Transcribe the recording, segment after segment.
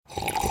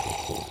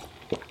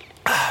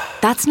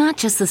That's not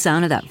just the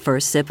sound of that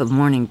first sip of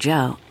Morning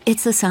Joe.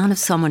 It's the sound of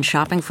someone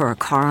shopping for a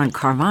car on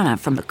Carvana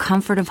from the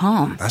comfort of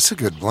home. That's a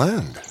good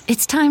blend.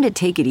 It's time to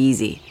take it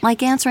easy,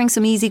 like answering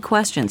some easy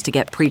questions to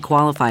get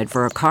pre-qualified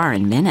for a car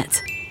in minutes.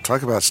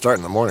 Talk about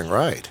starting the morning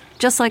right.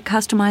 Just like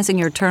customizing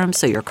your terms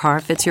so your car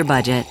fits your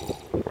budget.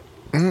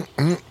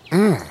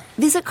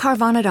 Visit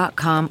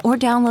Carvana.com or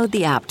download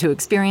the app to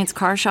experience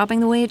car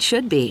shopping the way it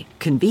should be.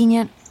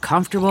 Convenient,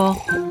 comfortable.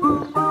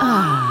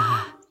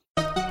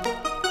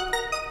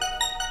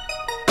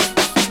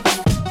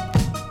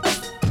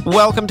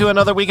 Welcome to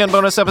another weekend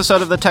bonus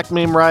episode of the Tech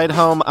Meme Ride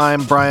Home.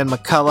 I'm Brian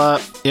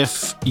McCullough.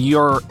 If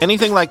you're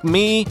anything like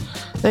me,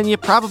 then you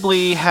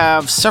probably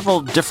have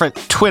several different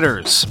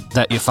Twitters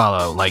that you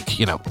follow, like,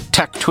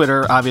 tech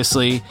Twitter,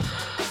 obviously.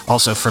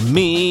 Also for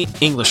me,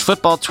 English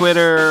football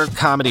Twitter,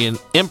 comedy and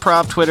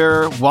improv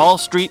Twitter, Wall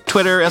Street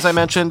Twitter, as I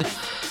mentioned,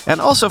 and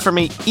also for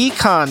me,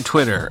 econ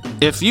Twitter.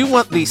 If you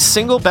want the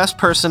single best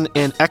person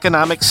in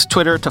economics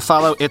Twitter to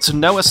follow, it's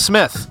Noah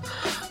Smith,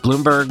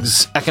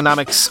 Bloomberg's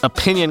economics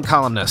opinion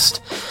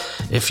columnist.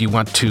 If you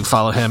want to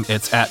follow him,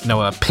 it's at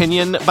Noah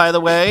Opinion, by the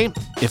way.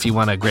 If you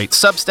want a great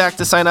Substack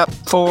to sign up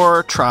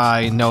for,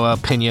 try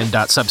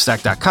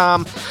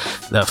noahopinion.substack.com.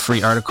 The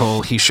free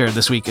article he shared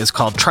this week is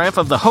called Triumph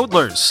of the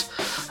Hodlers.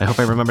 I hope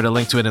I remember to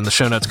link to it in the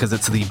show notes because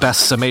it's the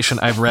best summation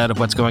I've read of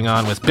what's going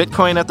on with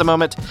Bitcoin at the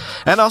moment.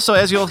 And also,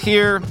 as you'll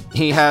hear,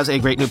 he has a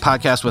great new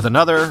podcast with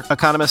another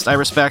economist I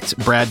respect,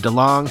 Brad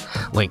DeLong.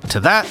 Link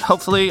to that,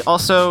 hopefully,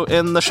 also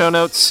in the show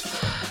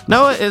notes.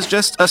 Noah is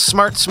just a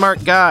smart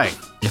guy.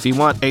 If you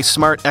want a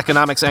smart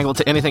economics angle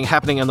to anything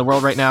happening in the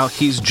world right now,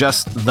 he's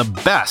just the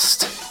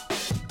best.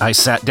 I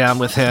sat down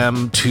with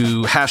him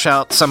to hash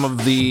out some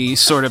of the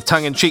sort of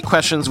tongue-in-cheek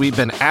questions we've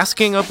been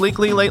asking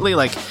obliquely lately,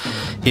 like,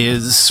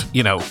 is,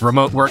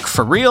 remote work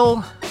for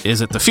real? Is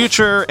it the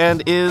future?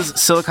 And is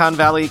Silicon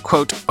Valley,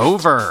 quote,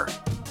 over?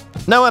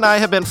 Noah and I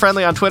have been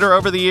friendly on Twitter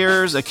over the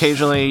years,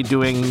 occasionally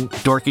doing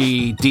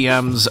dorky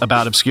DMs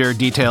about obscure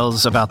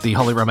details about the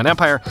Holy Roman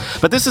Empire,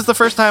 but this is the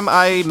first time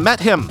I met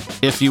him,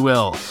 if you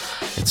will.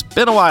 It's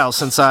been a while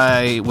since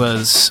I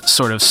was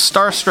sort of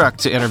starstruck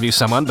to interview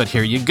someone, but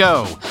here you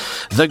go.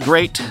 The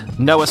great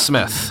Noah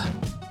Smith.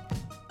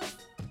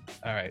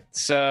 All right,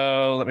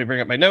 so let me bring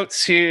up my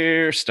notes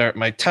here, start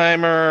my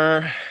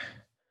timer.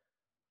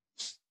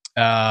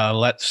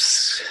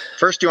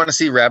 First, do you want to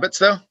see rabbits,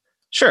 though?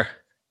 Sure.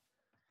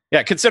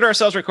 Yeah, consider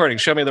ourselves recording.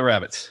 Show me the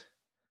rabbits.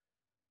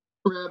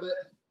 Rabbit.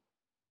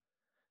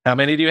 How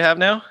many do you have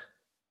now?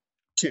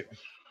 2.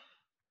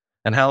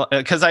 And how,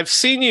 because I've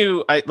seen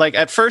you,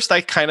 at first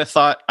I kind of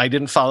thought, I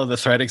didn't follow the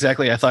thread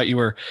exactly. I thought you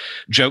were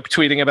joke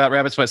tweeting about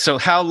rabbits, but so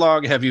how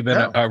long have you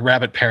been a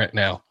rabbit parent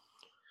now?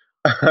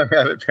 A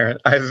rabbit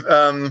parent.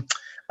 I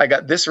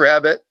got this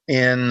rabbit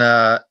in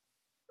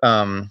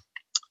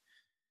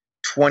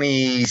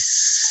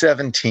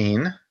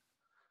 2017.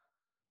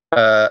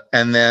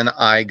 And then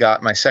I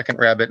got my second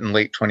rabbit in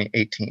late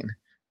 2018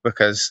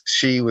 because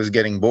she was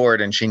getting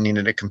bored and she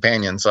needed a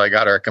companion. So I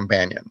got her a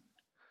companion.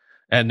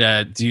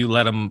 And do you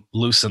let them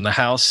loose in the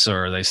house,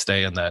 or they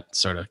stay in that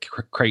sort of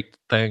crate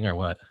thing, or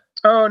what?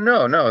 Oh,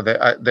 no.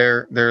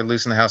 They're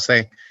loose in the house.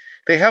 They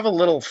have a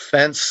little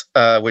fence,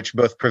 which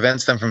both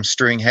prevents them from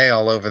strewing hay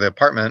all over the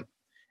apartment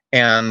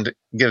and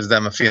gives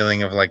them a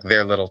feeling of like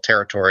their little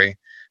territory,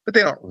 but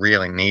they don't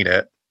really need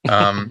it.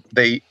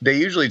 They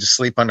usually just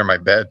sleep under my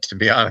bed, to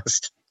be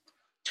honest.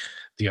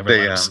 Do you ever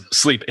let them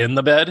sleep in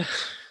the bed?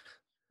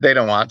 They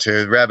don't want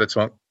to. Rabbits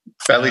won't.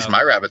 At least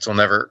my rabbits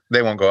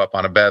they won't go up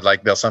on a bed.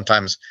 Like they'll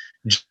sometimes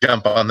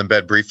jump on the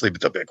bed briefly,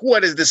 but they'll be like,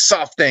 what is this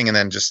soft thing? And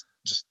then just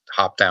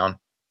hop down.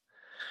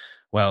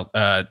 Well,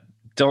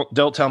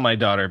 don't tell my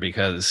daughter,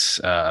 because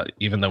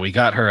even though we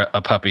got her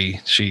a puppy,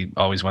 she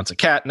always wants a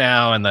cat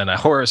now and then a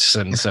horse.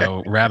 And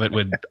so rabbit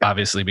would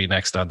obviously be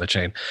next on the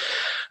chain.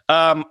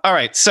 All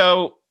right.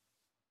 So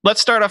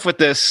let's start off with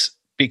this,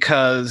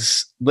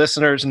 because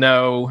listeners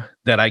know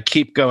that I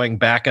keep going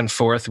back and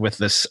forth with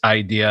this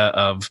idea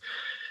of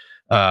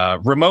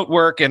remote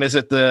work, and is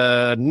it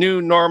the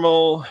new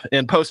normal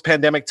in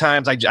post-pandemic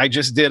times? I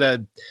just did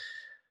a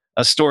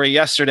story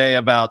yesterday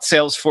about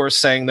Salesforce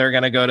saying they're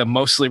going to go to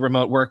mostly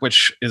remote work,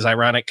 which is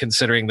ironic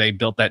considering they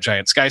built that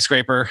giant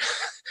skyscraper.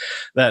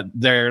 That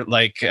they're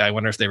like, I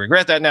wonder if they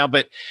regret that now.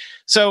 But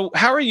so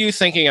how are you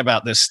thinking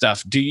about this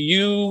stuff? Do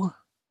you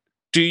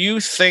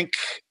think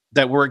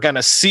that we're going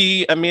to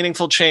see a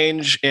meaningful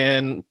change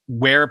in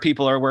where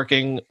people are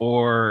working,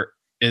 or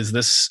is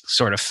this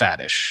sort of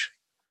faddish?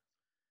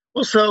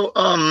 Well, so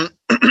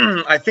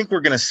I think we're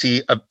going to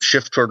see a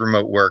shift toward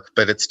remote work,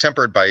 but it's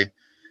tempered by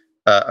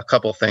a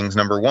couple things.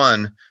 Number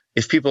one,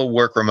 if people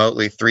work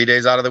remotely 3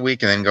 days out of the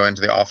week and then go into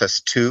the office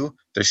 2,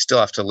 they still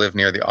have to live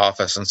near the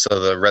office. And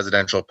so the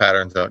residential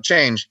patterns don't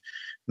change.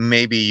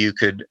 Maybe you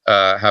could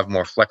have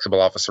more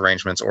flexible office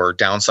arrangements or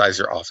downsize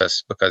your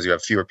office because you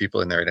have fewer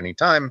people in there at any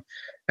time.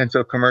 And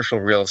so commercial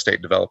real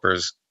estate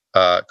developers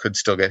could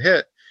still get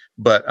hit.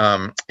 But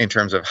in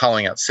terms of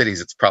hollowing out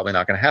cities, it's probably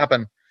not going to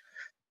happen.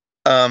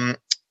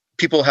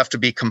 People have to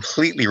be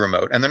completely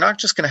remote, and they're not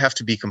just going to have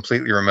to be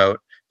completely remote.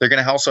 they're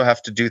going to also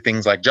have to do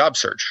things like job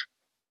search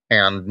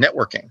and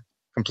networking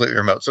completely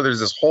remote. So there's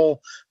this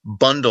whole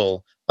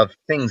bundle of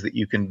things that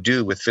you can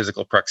do with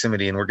physical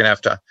proximity. And we're going to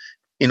have to,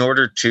 in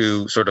order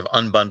to sort of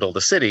unbundle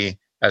the city,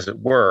 as it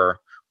were,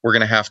 we're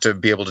going to have to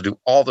be able to do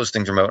all those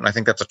things remote. And I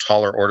think that's a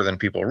taller order than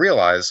people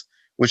realize,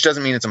 which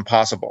doesn't mean it's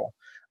impossible.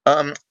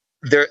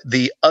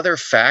 The other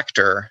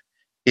factor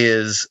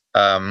is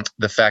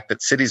the fact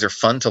that cities are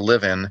fun to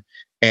live in.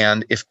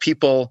 And if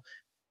people,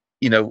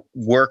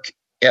 work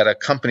at a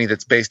company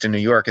that's based in New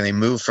York and they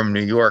move from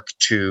New York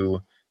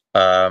to,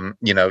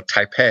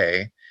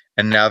 Taipei,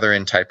 and now they're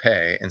in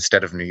Taipei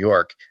instead of New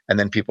York, and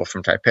then people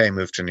from Taipei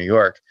move to New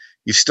York,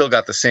 you've still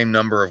got the same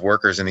number of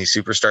workers in these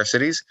superstar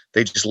cities.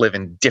 They just live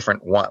in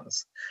different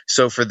ones.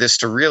 So for this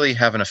to really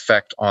have an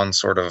effect on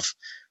sort of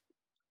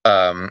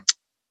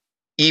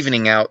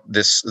evening out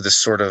this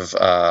sort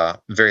of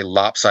very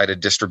lopsided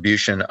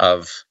distribution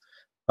of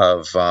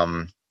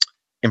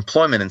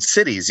employment in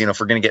cities, if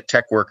we're going to get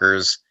tech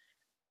workers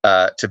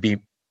to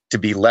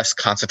be less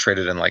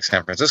concentrated in like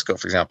San Francisco,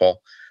 for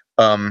example,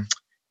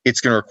 it's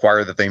going to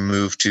require that they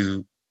move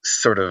to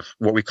sort of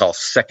what we call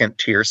second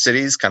tier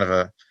cities, kind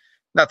of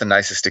not the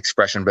nicest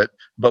expression, but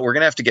we're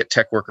going to have to get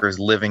tech workers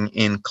living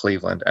in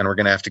Cleveland, and we're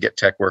going to have to get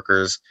tech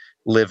workers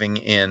living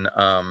in,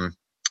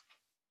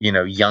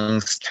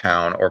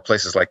 Youngstown or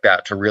places like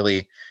that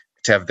to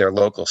have their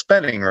local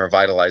spending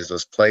revitalize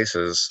those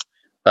places.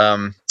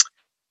 I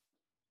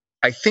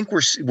think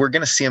we're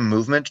going to see a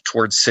movement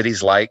towards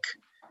cities like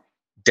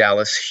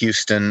Dallas,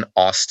 Houston,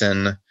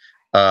 Austin,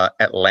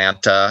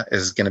 Atlanta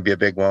is going to be a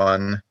big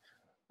one.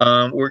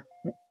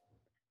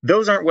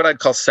 Those aren't what I'd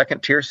call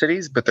second tier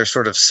cities, but they're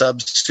sort of sub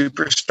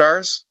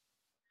superstars.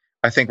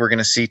 I think we're going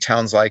to see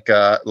towns like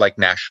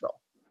Nashville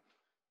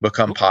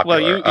become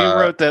popular. Well, you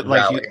wrote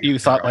that you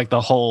thought like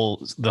the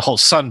whole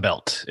Sun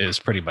Belt is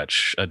pretty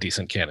much a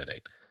decent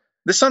candidate.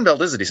 The Sun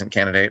Belt is a decent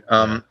candidate,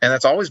 and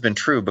that's always been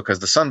true because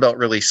the Sun Belt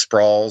really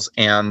sprawls,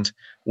 and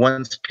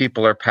once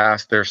people are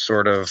past their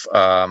sort of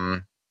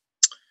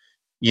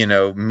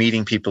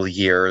meeting people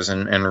years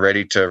and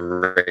ready to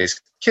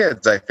raise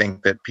kids, I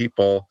think that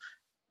people,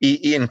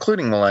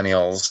 including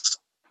millennials,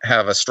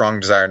 have a strong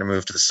desire to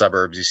move to the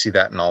suburbs. You see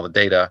that in all the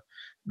data.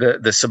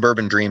 The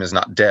suburban dream is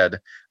not dead.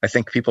 I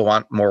think people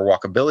want more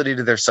walkability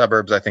to their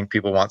suburbs. I think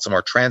people want some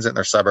more transit in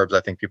their suburbs.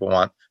 I think people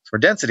want some more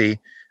density,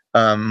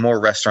 more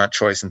restaurant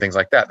choice and things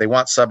like that. They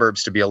want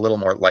suburbs to be a little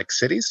more like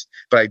cities,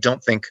 but I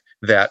don't think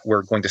that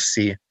we're going to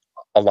see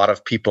a lot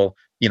of people,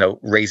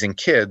 raising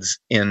kids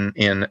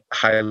in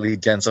highly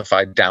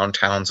densified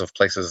downtowns of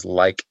places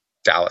like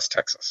Dallas,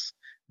 Texas.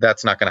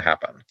 That's not going to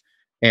happen.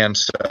 And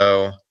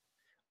so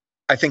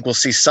I think we'll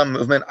see some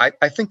movement.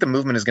 I think the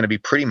movement is going to be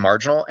pretty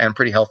marginal and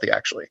pretty healthy,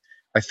 actually.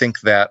 I think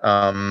that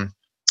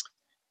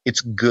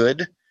it's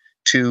good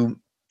to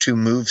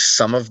move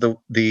some of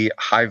the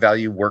high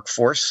value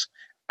workforce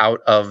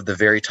out of the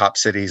very top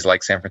cities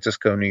like San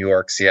Francisco, New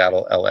York,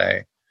 Seattle,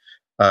 LA,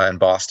 and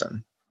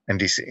Boston and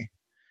DC.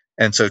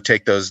 And so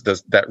take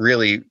that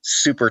really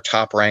super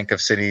top rank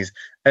of cities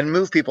and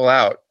move people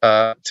out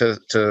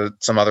to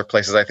some other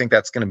places. I think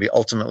that's going to be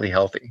ultimately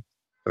healthy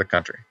for the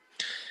country.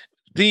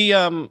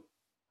 The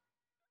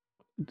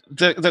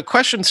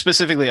question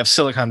specifically of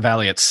Silicon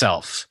Valley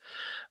itself,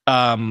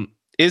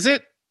 is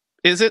it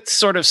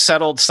sort of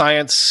settled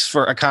science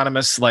for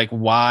economists, like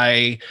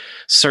why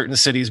certain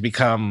cities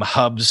become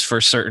hubs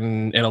for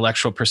certain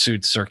intellectual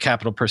pursuits or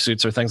capital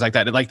pursuits or things like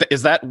that?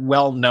 Is that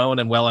well known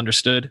and well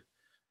understood?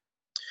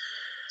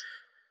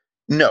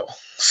 No.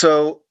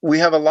 So we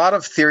have a lot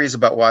of theories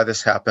about why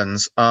this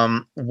happens.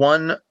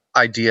 One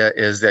idea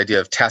is the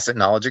idea of tacit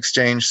knowledge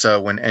exchange. So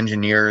when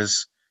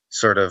engineers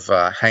sort of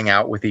hang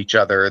out with each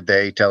other,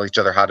 they tell each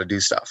other how to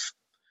do stuff.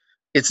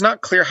 It's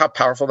not clear how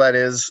powerful that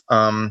is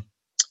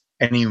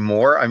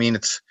anymore. I mean,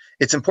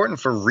 it's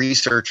important for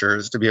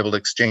researchers to be able to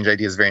exchange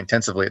ideas very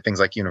intensively at things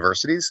like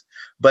universities,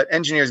 but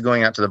engineers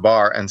going out to the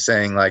bar and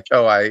saying like,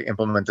 oh, I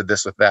implemented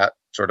this with that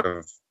sort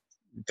of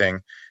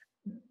thing,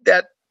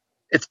 that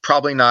it's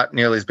probably not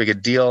nearly as big a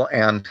deal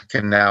and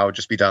can now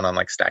just be done on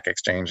like Stack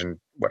Exchange and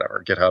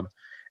whatever, GitHub.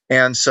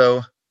 And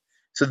so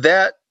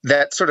that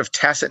sort of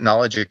tacit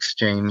knowledge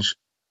exchange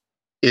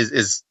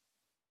is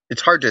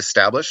it's hard to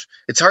establish.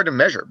 It's hard to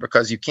measure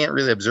because you can't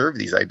really observe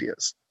these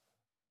ideas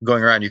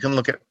going around. You can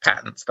look at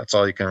patents. That's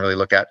all you can really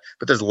look at.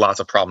 But there's lots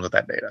of problems with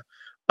that data.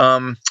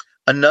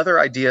 Another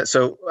idea,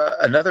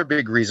 another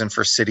big reason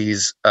for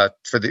cities,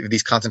 for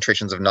these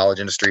concentrations of knowledge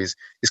industries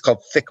is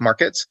called thick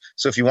markets.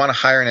 So if you want to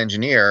hire an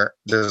engineer,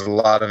 there's a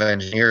lot of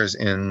engineers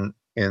in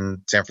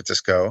San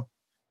Francisco,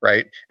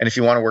 right? And if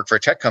you want to work for a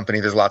tech company,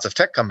 there's lots of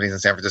tech companies in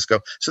San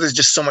Francisco. So there's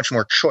just so much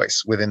more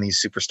choice within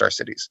these superstar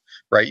cities,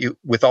 right?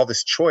 With all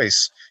this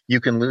choice, you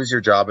can lose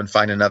your job and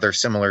find another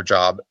similar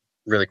job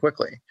really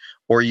quickly.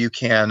 Or you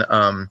can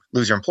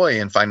lose your employee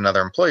and find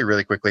another employee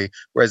really quickly.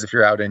 Whereas if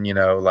you're out in,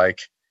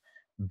 like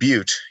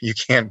Butte, you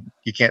can't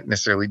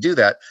necessarily do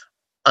that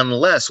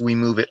unless we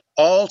move it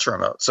all to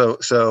remote.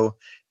 So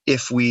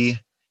if we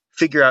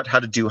figure out how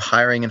to do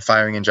hiring and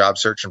firing and job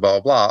search and blah,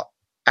 blah, blah,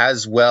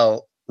 as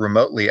well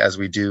remotely as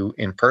we do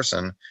in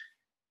person,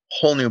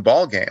 whole new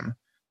ball game,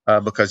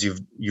 because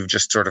you've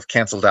just sort of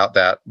canceled out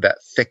that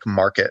thick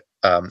market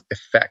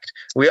effect.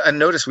 And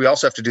notice we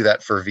also have to do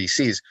that for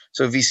VCs.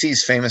 So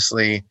VCs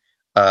famously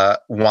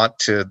want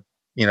to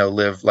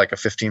live like a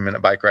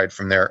 15-minute bike ride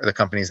from the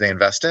companies they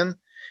invest in,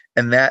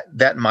 and that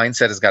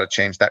mindset has got to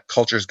change. That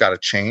culture's got to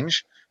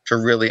change to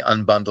really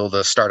unbundle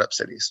the startup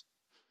cities.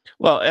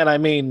 Well, and I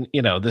mean,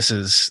 this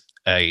is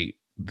the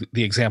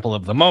example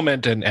of the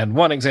moment and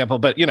one example,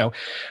 but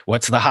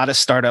what's the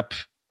hottest startup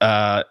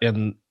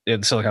in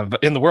Silicon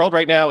in the world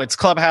right now? It's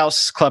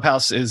Clubhouse.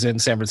 Clubhouse is in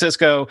San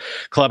Francisco.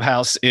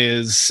 Clubhouse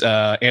is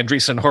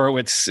Andreessen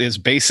Horowitz is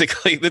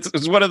basically, this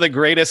is one of the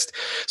greatest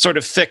sort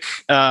of thick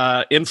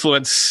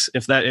influence,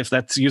 if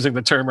that's using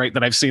the term right,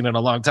 that I've seen in a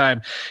long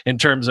time, in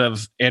terms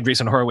of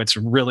Andreessen Horowitz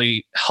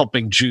really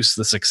helping juice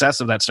the success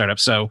of that startup.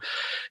 So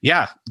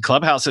yeah,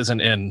 Clubhouse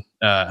isn't in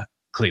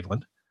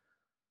Cleveland.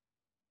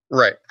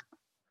 Right.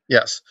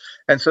 Yes.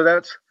 And so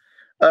that's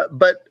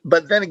but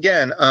then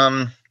again,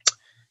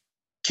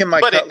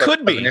 But it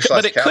could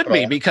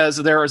be because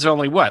there is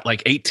only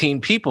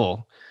 18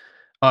 people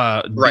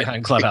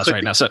behind Clubhouse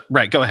right now. So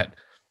go ahead.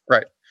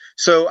 Right.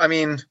 So I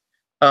mean,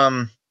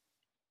 that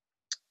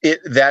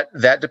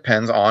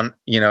depends on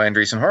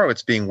Andreessen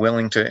Horowitz being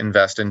willing to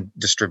invest in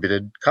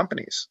distributed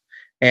companies,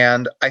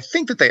 and I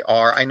think that they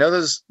are. I know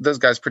those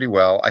guys pretty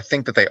well. I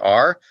think that they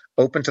are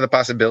open to the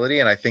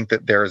possibility, and I think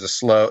that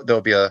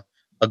there'll be a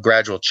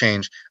gradual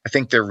change. I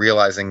think they're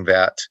realizing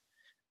that.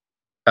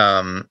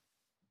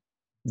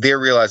 They're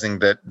realizing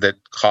that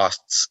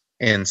costs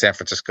in San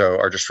Francisco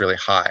are just really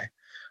high.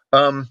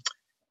 Kim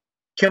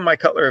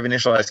Cutler of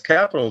Initialized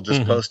Capital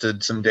just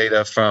posted some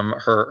data from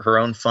her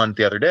own fund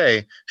the other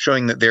day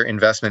showing that their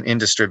investment in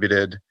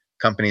distributed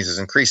companies is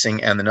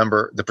increasing, and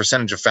the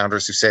percentage of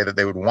founders who say that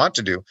they would want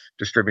to do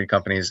distributed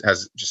companies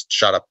has just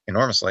shot up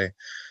enormously.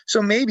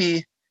 So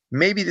maybe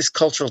this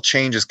cultural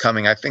change is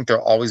coming. I think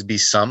there'll always be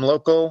some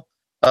local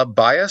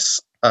bias,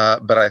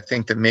 but I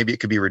think that maybe it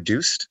could be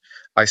reduced.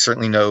 I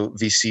certainly know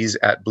VCs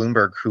at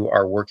Bloomberg who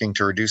are working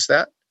to reduce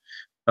that,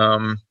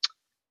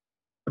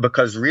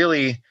 because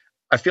really,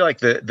 I feel like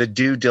the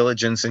due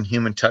diligence and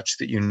human touch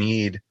that you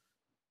need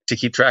to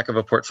keep track of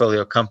a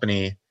portfolio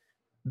company,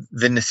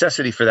 the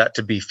necessity for that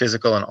to be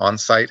physical and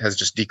on-site has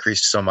just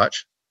decreased so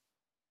much.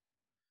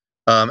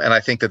 And I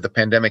think that the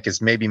pandemic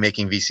is maybe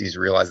making VCs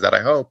realize that,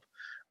 I hope.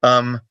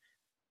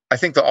 I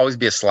think there'll always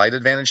be a slight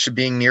advantage to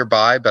being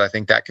nearby, but I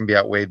think that can be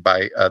outweighed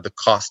by the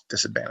cost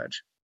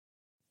disadvantage.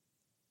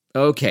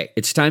 Okay,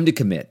 it's time to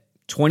commit.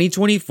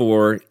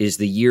 2024 is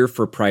the year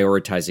for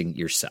prioritizing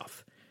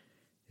yourself.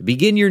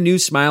 Begin your new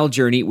smile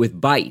journey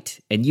with Byte,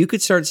 and you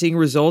could start seeing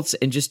results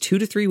in just 2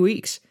 to 3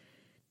 weeks.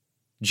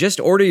 Just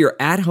order your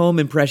at-home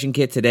impression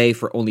kit today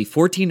for only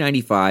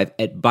 $14.95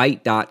 at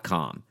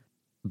Byte.com.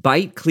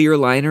 Byte clear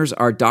liners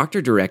are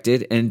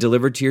doctor-directed and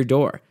delivered to your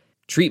door.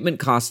 Treatment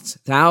costs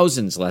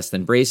thousands less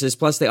than braces,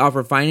 plus they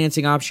offer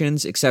financing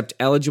options, accept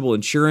eligible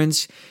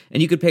insurance,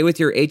 and you could pay with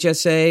your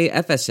HSA,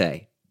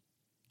 FSA.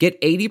 Get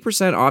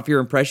 80% off your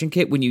impression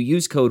kit when you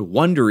use code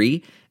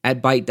WONDERY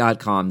at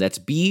Byte.com. That's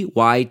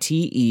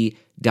BYTE.com.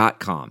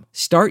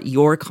 Start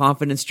your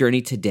confidence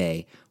journey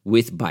today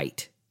with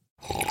Byte.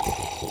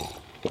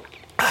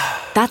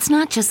 That's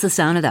not just the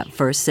sound of that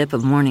first sip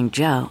of Morning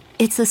Joe.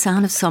 It's the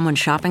sound of someone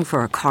shopping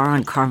for a car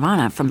on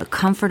Carvana from the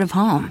comfort of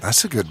home.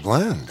 That's a good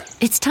blend.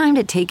 It's time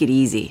to take it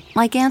easy,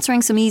 like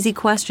answering some easy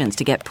questions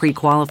to get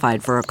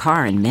pre-qualified for a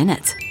car in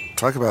minutes.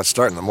 Talk about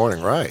starting the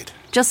morning right.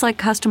 Just like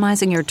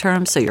customizing your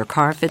terms so your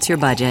car fits your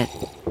budget.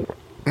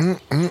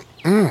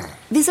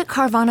 Visit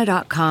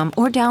Carvana.com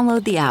or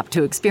download the app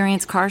to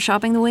experience car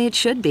shopping the way it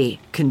should be.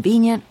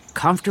 Convenient,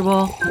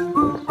 comfortable.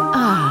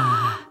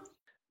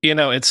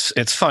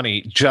 It's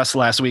funny. Just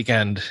last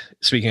weekend,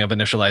 speaking of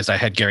Initialized, I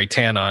had Gary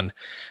Tan on,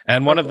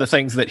 and one of the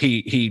things that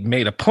he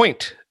made a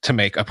point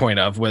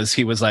of was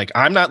he was like,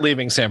 I'm not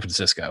leaving San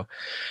Francisco,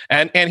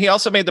 and he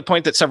also made the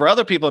point that several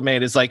other people have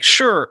made is like,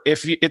 sure,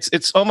 if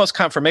it's almost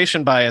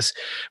confirmation bias,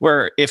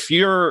 where if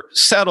you're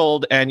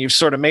settled and you've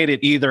sort of made it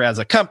either as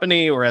a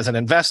company or as an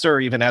investor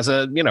or even as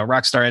a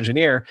rock star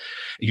engineer,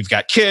 you've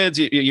got kids,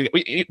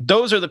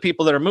 those are the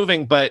people that are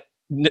moving, but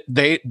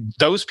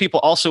those people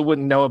also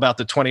wouldn't know about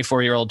the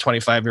 24-year-old,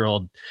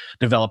 25-year-old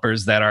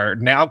developers that are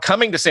now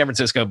coming to San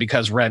Francisco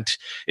because rent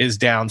is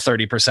down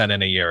 30%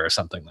 in a year or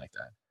something like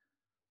that.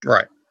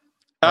 Right.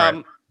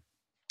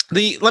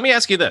 Let me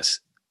ask you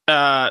this,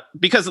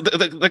 because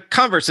the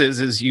converse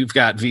is you've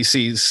got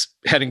VCs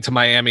heading to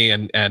Miami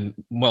and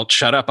won't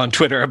shut up on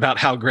Twitter about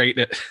how great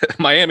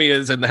Miami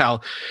is and how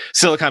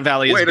Silicon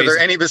Valley is. Wait, are there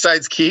any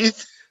besides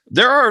Keith?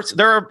 There are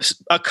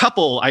a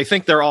couple. I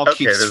think they're all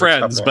Keith's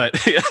friends, but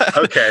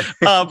okay.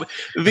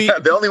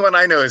 The only one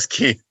I know is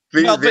Keith.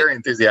 He's very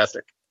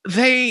enthusiastic.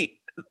 Their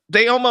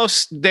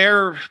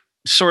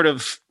sort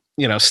of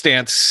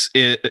stance,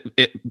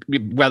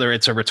 whether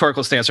it's a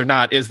rhetorical stance or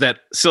not, is that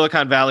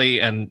Silicon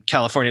Valley and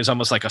California is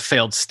almost like a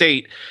failed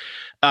state,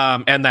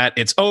 and that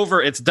it's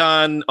over, it's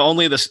done.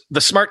 Only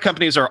the smart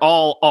companies are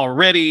all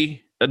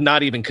already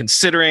not even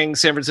considering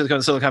San Francisco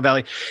and Silicon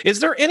Valley. Is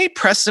there any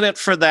precedent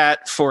for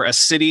that, for a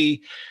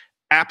city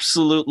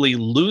absolutely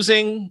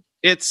losing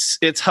its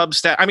hub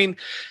status? I mean,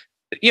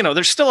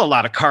 there's still a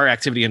lot of car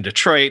activity in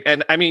Detroit.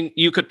 And I mean,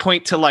 you could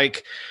point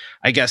to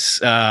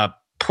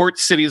port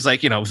cities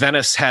like,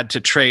 Venice had to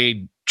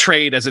trade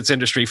as its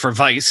industry for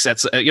vice.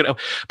 That's,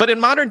 but in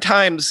modern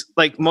times,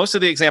 like most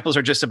of the examples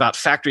are just about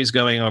factories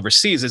going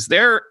overseas. Is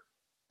there,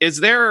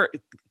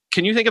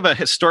 can you think of a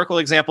historical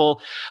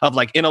example of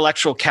like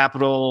intellectual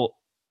capital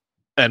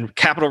and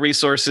capital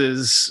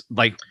resources,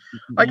 like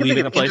I can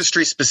think of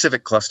industry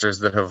specific clusters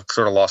that have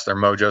sort of lost their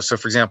mojo. So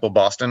for example,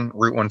 Boston,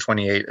 Route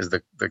 128 is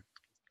the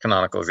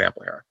canonical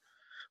example here.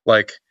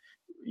 Like,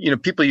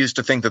 people used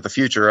to think that the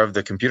future of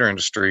the computer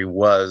industry of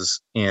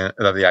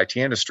the IT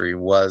industry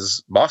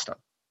was Boston.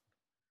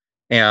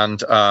 And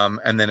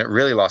then it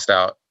really lost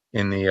out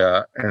in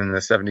the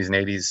 70s and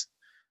 80s.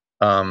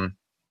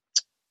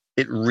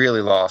 It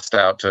really lost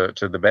out to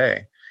the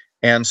Bay.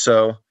 And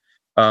so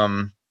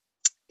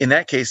in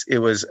that case, it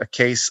wasn't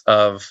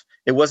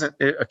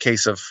a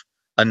case of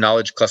a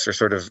knowledge cluster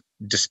sort of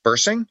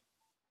dispersing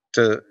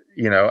to,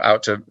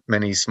 out to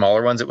many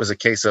smaller ones. It was a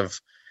case of,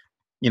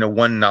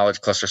 one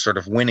knowledge cluster sort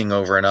of winning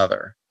over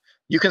another.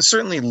 You can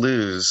certainly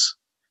lose.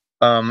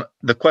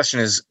 The question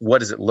is, what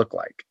does it look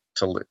like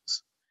to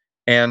lose?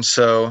 And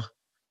so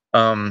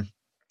in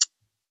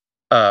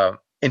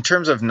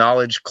terms of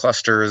knowledge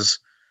clusters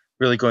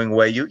really going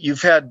away,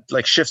 you've had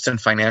like shifts in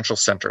financial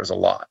centers a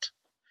lot.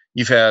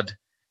 You've had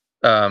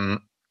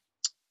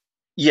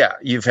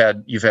you've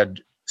had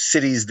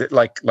cities that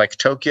like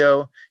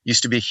Tokyo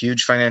used to be a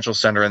huge financial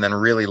center and then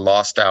really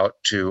lost out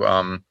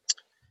to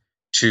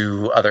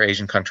other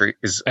Asian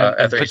countries.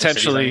 And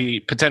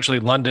potentially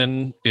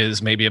London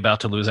is maybe about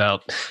to lose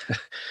out.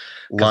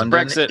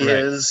 London Brexit,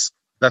 is, right.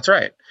 That's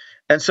right.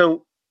 And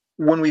so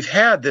when we've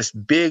had this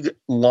big,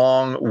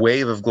 long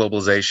wave of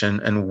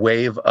globalization and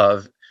wave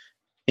of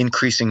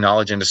increasing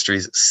knowledge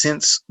industries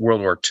since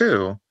World War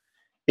II,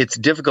 it's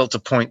difficult to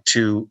point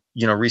to,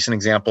 recent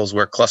examples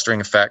where clustering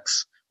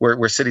effects,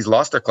 where cities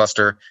lost their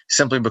cluster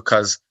simply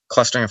because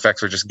clustering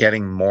effects were just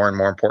getting more and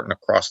more important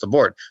across the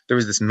board. There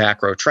was this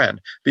macro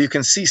trend. But you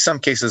can see some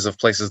cases of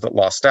places that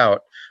lost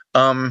out.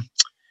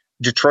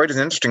 Detroit is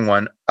an interesting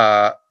one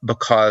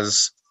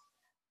because,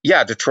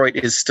 Detroit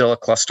is still a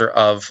cluster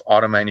of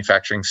auto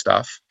manufacturing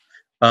stuff.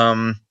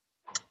 You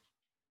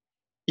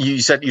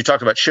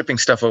talked about shipping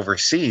stuff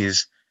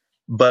overseas,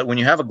 but when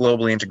you have a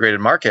globally integrated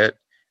market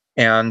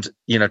and,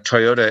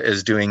 Toyota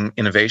is doing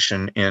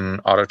innovation in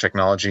auto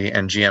technology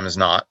and GM is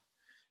not,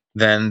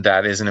 then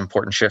that is an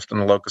important shift in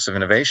the locus of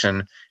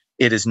innovation.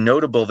 It is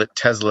notable that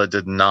Tesla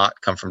did not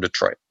come from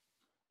Detroit.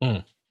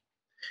 And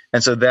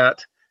so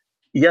that,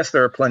 yes,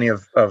 there are plenty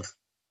of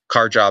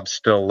car jobs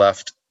still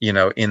left,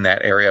 in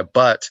that area,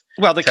 but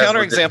the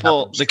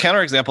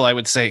counterexample, I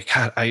would say,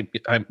 God,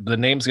 the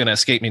name's going to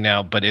escape me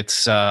now, but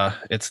it's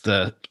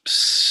the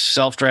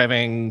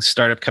self-driving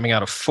startup coming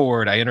out of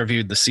Ford. I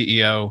interviewed the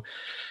CEO,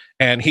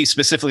 and he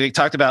specifically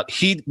talked about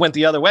he went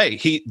the other way.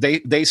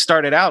 They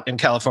started out in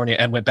California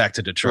and went back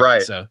to Detroit.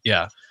 Right. So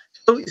yeah.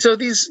 So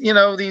these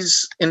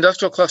these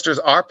industrial clusters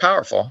are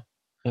powerful.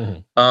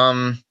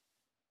 Mm-hmm.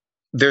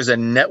 There's a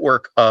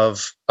network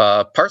of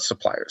parts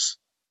suppliers.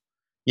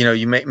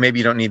 Maybe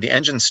you don't need the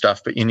engine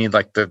stuff, but you need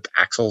like the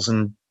axles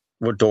and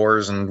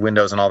doors and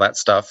windows and all that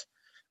stuff.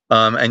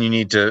 And you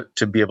need to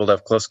be able to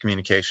have close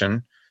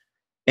communication.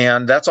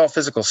 And that's all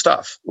physical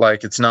stuff.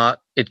 Like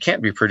it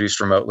can't be produced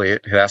remotely.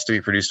 It has to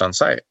be produced on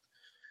site.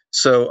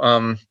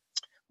 So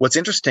what's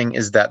interesting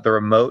is that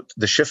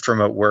the shift to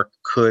remote work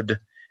could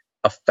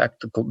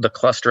affect the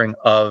clustering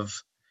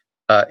of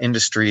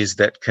industries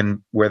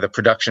where the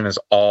production is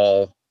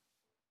all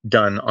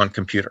done on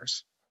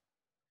computers.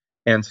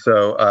 And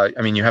so,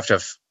 you have to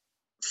have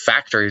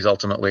factories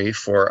ultimately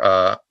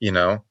for,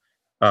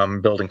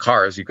 building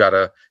cars. You've got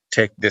to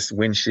take this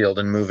windshield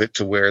and move it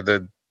to where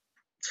the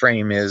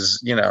frame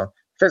is,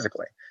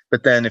 physically.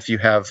 But then if you're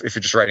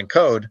just writing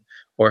code,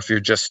 or if you're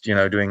just,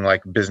 doing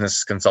like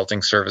business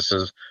consulting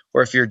services,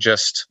 or if you're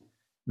just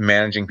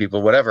managing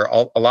people, whatever,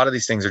 a lot of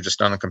these things are just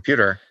done on a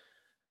computer.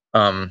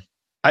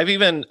 I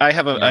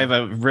have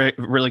a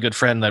really good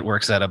friend that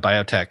works at a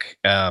biotech,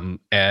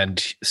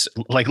 and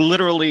like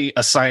literally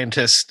a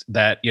scientist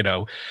that,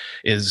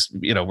 is,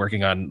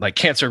 working on like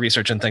cancer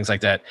research and things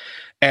like that.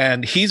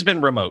 And he's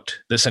been remote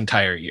this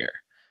entire year.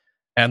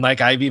 And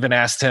like, I've even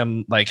asked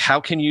him, like,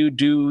 how can you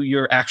do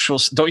your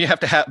don't you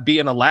have to be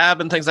in a lab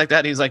and things like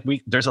that? He's like,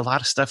 there's a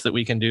lot of stuff that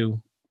we can do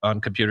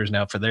on computers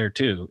now for there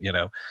too,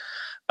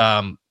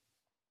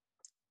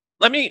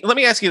 Let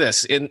me ask you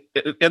this, and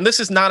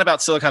this is not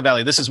about Silicon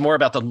Valley. This is more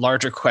about the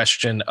larger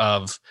question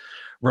of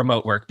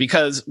remote work,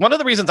 because one of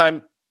the reasons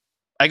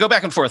I go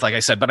back and forth, like I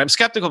said, but I'm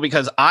skeptical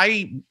because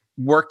I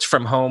worked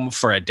from home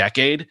for a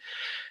decade,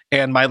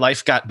 and my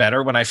life got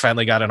better when I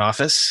finally got an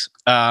office.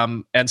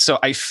 And so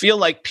I feel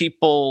like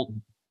people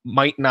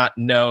might not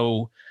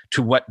know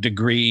to what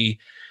degree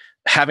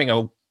having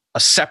a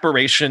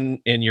separation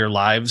in your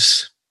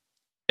lives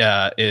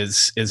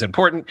is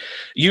important.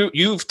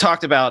 You've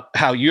talked about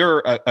how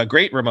you're a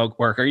great remote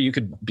worker. You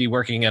could be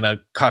working in a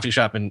coffee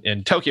shop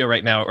in Tokyo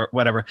right now or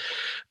whatever.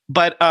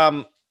 But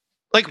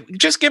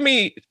just give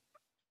me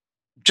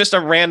just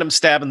a random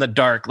stab in the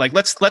dark. Like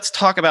let's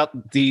talk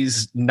about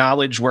these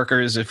knowledge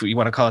workers, if you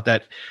want to call it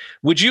that.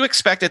 Would you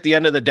expect at the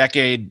end of the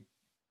decade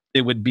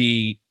it would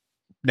be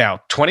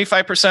now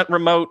 25%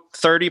 remote,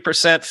 30%,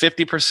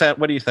 50%?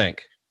 What do you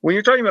think? When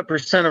you're talking about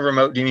percent of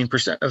remote, do you mean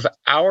percent of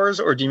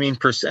hours or do you mean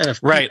percent of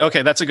people? Right.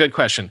 Okay. That's a good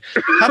question.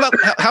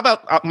 How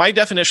about my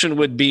definition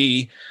would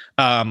be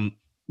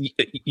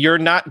you're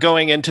not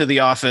going into the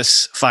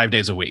office 5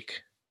 days a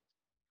week.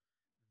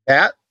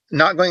 That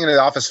not going into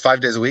the office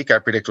 5 days a week, I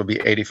predict will be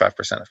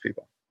 85% of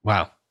people.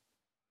 Wow.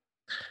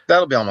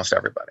 That'll be almost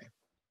everybody.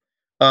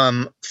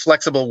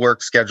 Flexible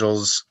work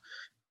schedules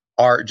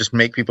are just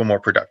make people more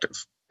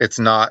productive. It's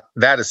not,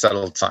 that is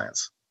settled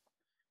science.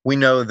 We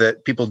know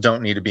that people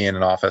don't need to be in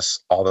an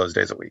office all those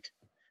days a week.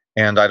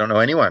 And I don't know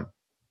anyone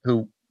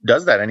who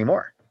does that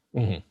anymore.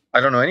 Mm-hmm.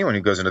 I don't know anyone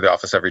who goes into the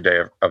office every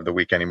day of the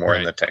week anymore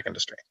in the tech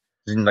industry.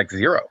 Like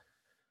zero.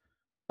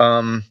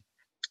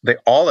 They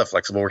all have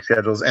flexible work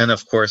schedules. And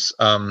of course,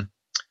 one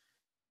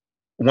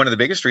of the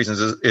biggest reasons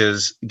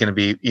is going to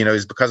be,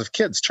 is because of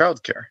kids,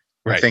 childcare.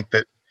 Right. I think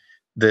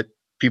that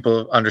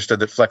people understood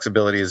that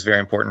flexibility is very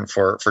important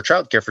for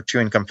childcare, for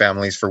two-income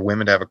families, for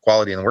women to have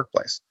equality in the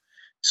workplace.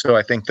 So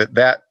I think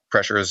that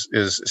pressure is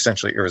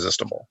essentially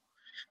irresistible.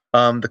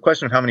 The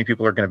question of how many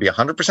people are going to be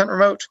 100%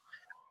 remote,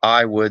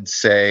 I would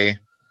say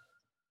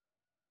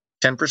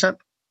 10%.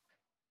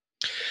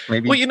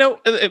 Maybe. Well,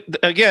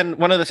 again,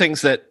 one of the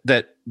things that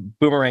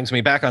boomerangs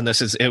me back on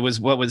this is it was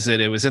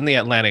in the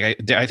Atlantic.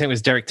 I think it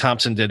was Derek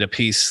Thompson did a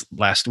piece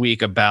last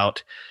week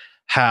about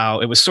how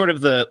it was sort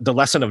of the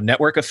lesson of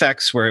network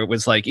effects, where it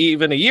was like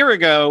even a year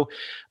ago,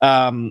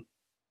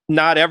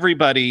 not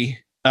everybody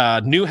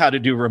knew how to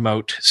do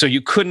remote. So you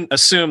couldn't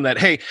assume that,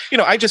 hey,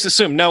 I just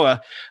assumed,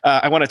 Noah,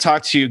 I want to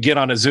talk to you, get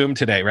on a Zoom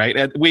today, right?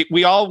 And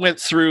we all went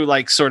through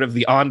like sort of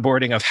the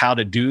onboarding of how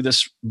to do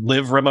this,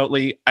 live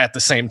remotely at the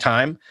same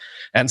time.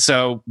 And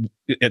so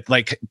it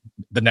like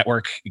the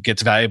network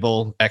gets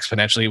valuable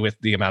exponentially with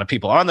the amount of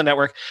people on the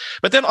network.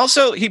 But then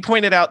also he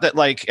pointed out that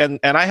like, and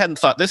I hadn't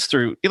thought this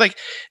through, like,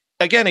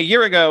 again, a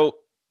year ago,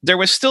 there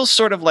was still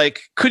sort of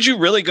like, could you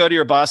really go to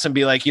your boss and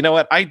be like, you know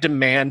what, I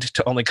demand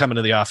to only come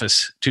into the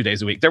office 2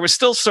 days a week? There was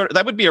still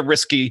that would be a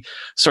risky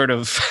sort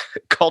of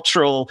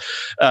cultural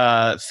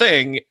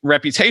thing,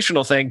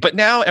 reputational thing. But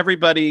now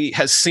everybody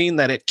has seen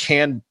that it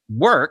can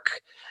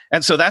work.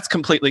 And so that's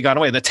completely gone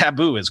away. The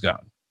taboo is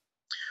gone.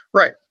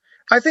 Right.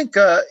 I think,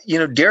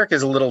 Derek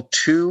is a little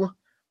too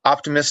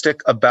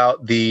optimistic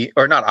about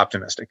or not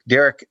optimistic.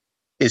 Derek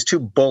is too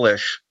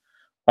bullish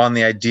on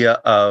the idea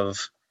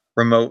of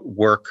remote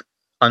work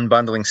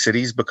unbundling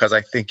cities, because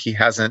I think he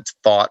hasn't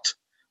thought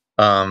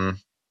enough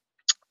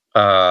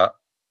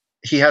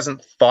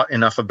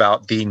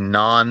about the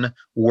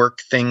non-work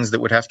things that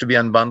would have to be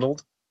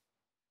unbundled.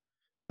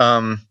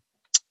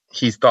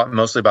 He's thought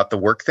mostly about the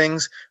work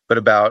things, but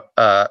about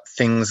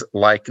things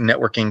like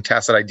networking,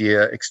 tacit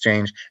idea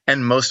exchange,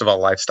 and most of all,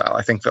 lifestyle.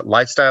 I think that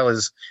lifestyle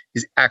is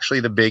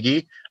actually the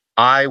biggie.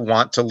 I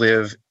want to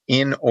live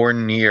in or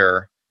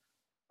near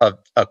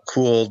a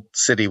cool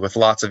city with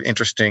lots of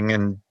interesting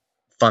and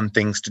fun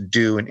things to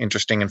do and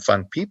interesting and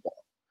fun people.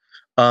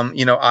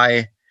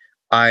 I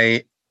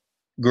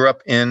grew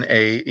up in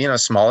a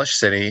smallish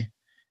city.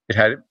 It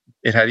had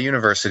a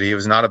university. It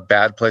was not a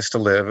bad place to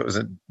live. It was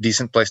a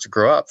decent place to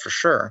grow up for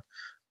sure.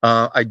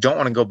 I don't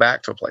want to go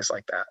back to a place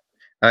like that.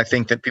 And I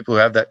think that people who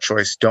have that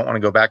choice don't want to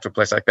go back to a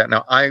place like that.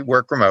 Now, I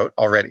work remote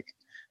already.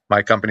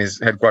 My company is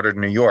headquartered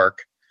in New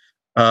York.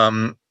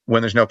 When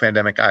there's no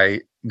pandemic,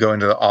 I go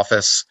into the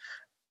office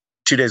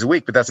 2 days a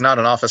week, but that's not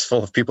an office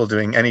full of people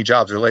doing any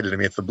jobs related to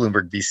me. It's the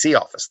Bloomberg VC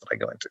office that I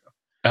go into.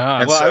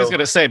 I was going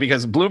to say,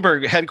 because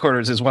Bloomberg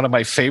headquarters is one of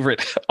my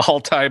favorite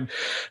all-time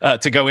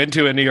to go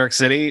into in New York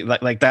City,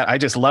 like that. I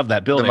just love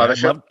that building.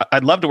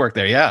 I'd love to work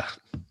there. Yeah.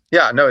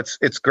 Yeah, no,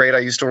 it's great. I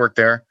used to work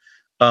there.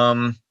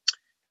 I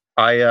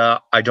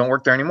don't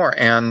work there anymore.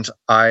 And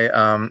I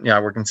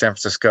work in San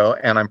Francisco,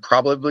 and I'm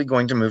probably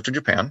going to move to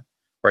Japan,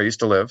 where I used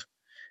to live.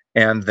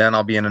 And then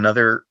I'll be in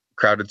another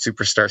crowded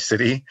superstar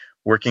city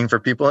working for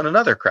people in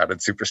another crowded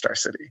superstar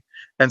city.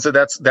 And so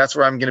that's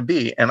where I'm going to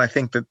be. And I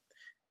think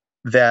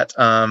that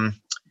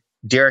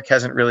Derek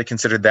hasn't really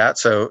considered that.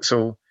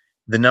 So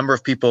the number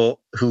of people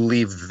who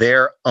leave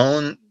their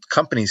own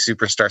company's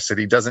superstar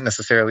city doesn't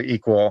necessarily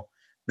equal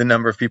the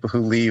number of people who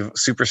leave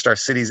superstar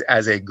cities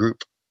as a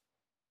group.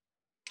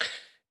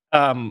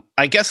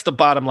 I guess the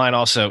bottom line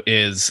also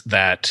is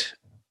that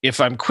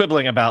if I'm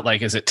quibbling about,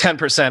 like, is it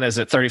 10%, is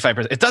it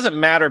 35%? It doesn't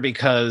matter,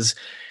 because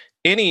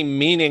any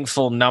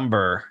meaningful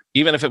number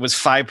even if it was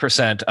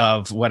 5%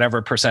 of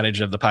whatever percentage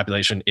of the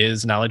population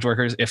is knowledge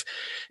workers,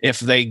 if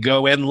they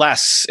go in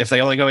less, if they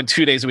only go in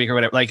 2 days a week or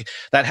whatever, like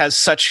that has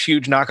such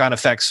huge knock-on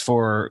effects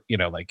for,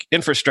 like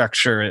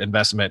infrastructure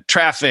investment,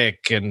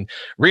 traffic and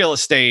real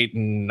estate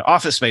and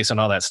office space and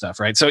all that stuff,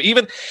 right? So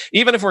even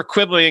if we're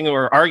quibbling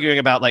or arguing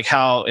about like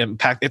how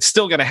impact, it's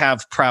still going to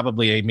have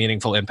probably a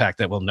meaningful impact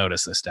that we'll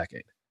notice this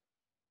decade.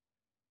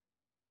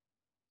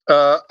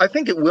 I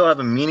think it will have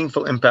a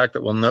meaningful impact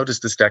that we'll notice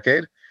this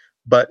decade,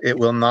 but it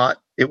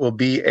will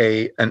be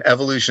an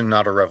evolution,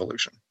 not a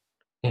revolution.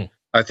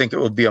 I think it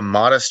will be a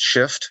modest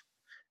shift.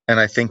 And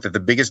I think that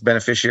the biggest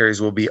beneficiaries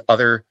will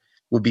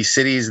be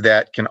cities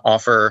that can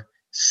offer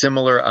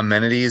similar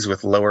amenities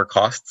with lower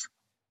costs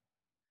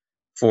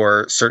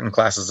for certain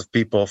classes of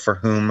people for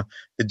whom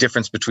the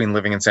difference between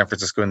living in San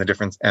Francisco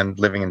and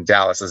living in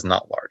Dallas is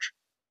not large.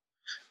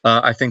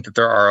 I think that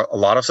there are a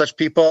lot of such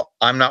people.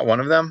 I'm not one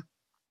of them.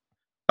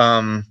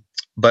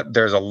 But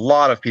there's a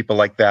lot of people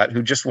like that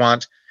who just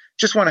want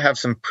to have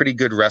some pretty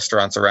good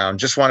restaurants around,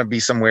 just want to be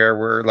somewhere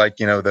where like,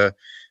 the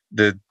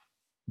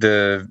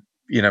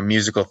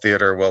musical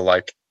theater will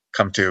like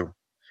come to,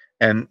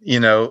 and,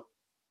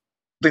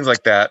 things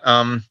like that,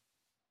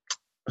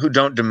 who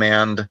don't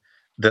demand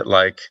that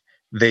like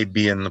they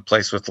be in the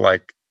place with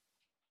like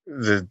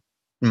the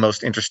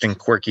most interesting,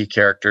 quirky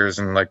characters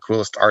and like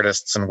coolest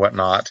artists and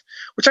whatnot,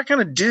 which I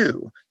kind of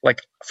do.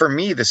 Like for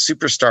me, the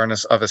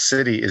superstarness of a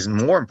city is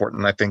more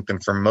important, I think, than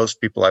for most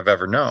people I've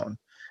ever known.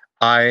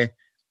 I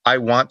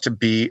want to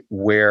be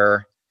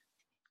where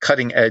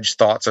cutting edge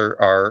thoughts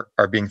are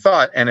being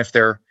thought. And if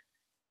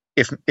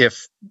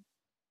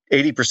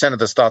 80% of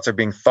those thoughts are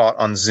being thought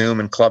on Zoom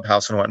and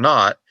Clubhouse and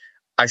whatnot,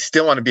 I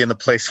still want to be in the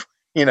place,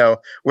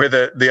 where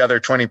the other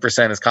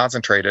 20% is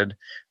concentrated.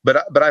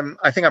 But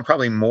I think I'm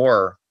probably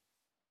more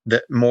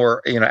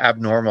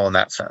abnormal in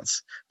that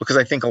sense, because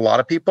I think a lot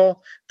of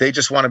people, they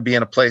just want to be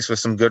in a place with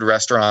some good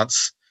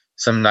restaurants,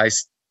 some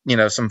nice,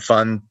 some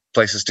fun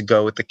places to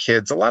go with the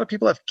kids. A lot of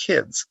people have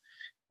kids.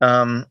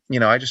 I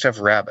just have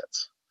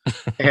rabbits.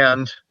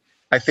 And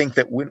I think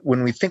that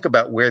when we think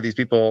about where these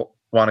people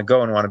want to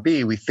go and want to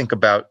be, we think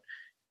about,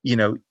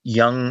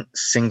 young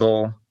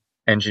single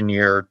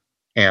engineer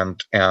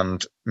and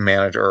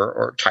manager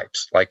or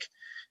types, like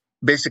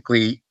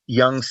basically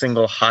young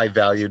single high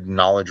valued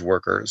knowledge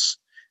workers.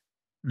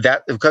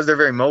 That because they're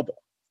very mobile,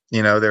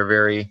 they're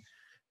very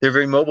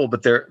mobile,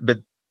 but their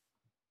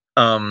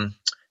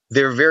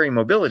very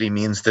mobility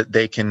means that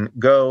they can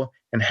go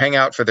and hang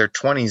out for their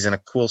 20s in a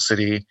cool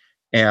city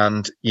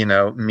and,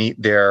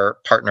 meet their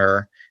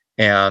partner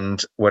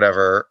and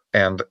whatever,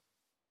 and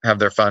have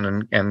their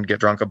fun and get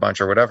drunk a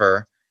bunch or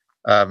whatever,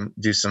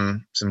 do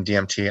some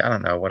DMT. I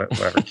don't know,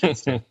 whatever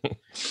kids do.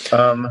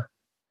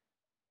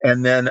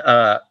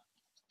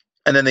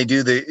 And then they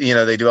do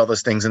they do all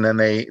those things, and then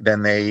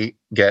they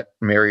get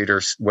married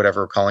or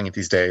whatever we're calling it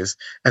these days,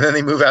 and then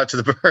they move out to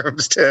the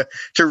burbs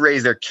to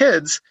raise their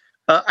kids.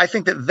 I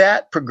think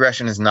that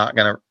progression is not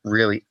going to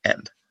really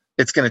end.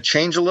 It's going to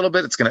change a little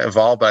bit. It's going to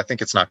evolve, but I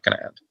think it's not going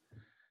to end.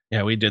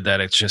 Yeah, we did that.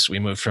 It's just we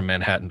moved from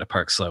Manhattan to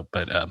Park Slope,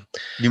 but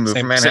you moved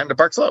from Manhattan to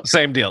Park Slope.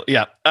 Same deal.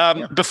 Yeah.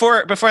 Yeah.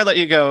 Before I let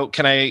you go,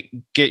 can I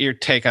get your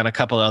take on a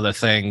couple other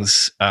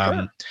things?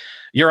 Sure.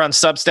 You're on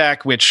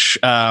Substack, which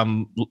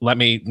let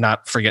me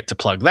not forget to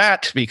plug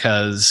that,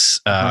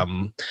 because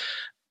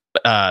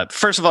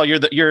first of all,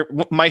 you're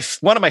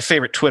one of my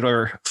favorite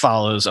Twitter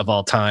follows of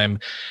all time.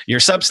 Your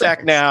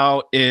Substack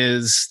now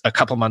is a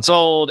couple months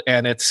old,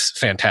 and it's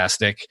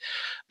fantastic.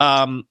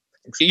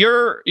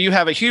 You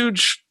have a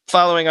huge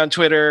following on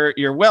Twitter.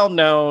 You're well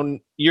known.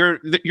 You're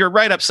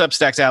right up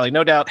Substack's alley.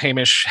 No doubt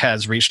Hamish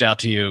has reached out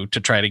to you to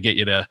try to get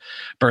you to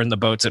burn the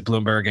boats at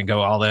Bloomberg and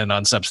go all in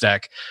on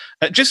Substack.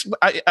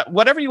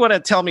 Whatever you want to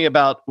tell me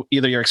about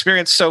either your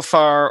experience so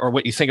far or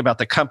what you think about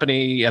the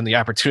company and the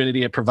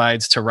opportunity it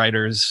provides to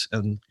writers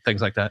and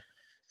things like that.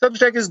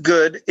 Substack is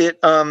good.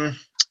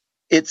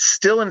 It's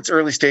still in its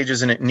early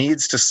stages, and it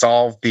needs to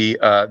solve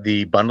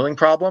the bundling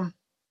problem.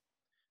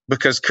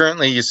 Because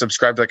currently you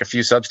subscribe to like a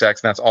few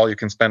Substacks, and that's all you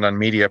can spend on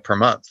media per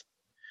month.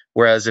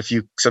 Whereas if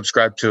you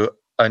subscribe to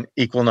an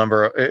equal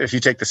number, if you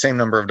take the same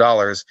number of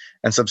dollars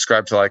and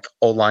subscribe to like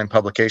online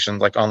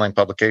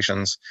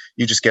publications,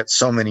 you just get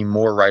so many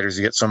more writers.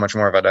 You get so much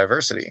more of a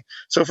diversity.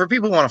 So for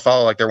people who want to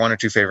follow like their one or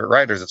two favorite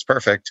writers, it's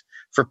perfect.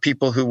 For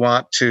people who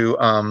want to,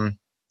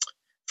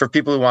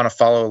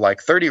 follow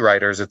like 30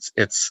 writers,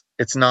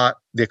 it's not,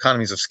 the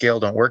economies of scale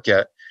don't work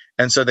yet.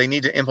 And so they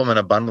need to implement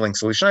a bundling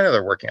solution. I know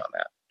they're working on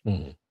that.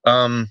 Mm-hmm.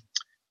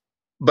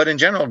 But in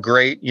general,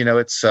 great.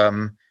 It's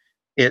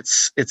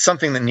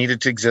something that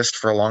needed to exist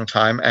for a long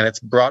time, and it's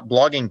brought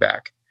blogging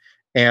back.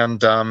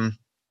 And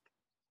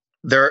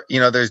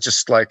there's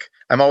just like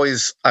I'm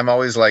always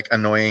like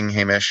annoying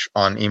Hamish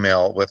on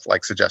email with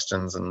like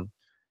suggestions and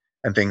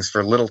things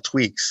for little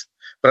tweaks.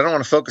 But I don't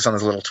want to focus on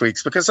those little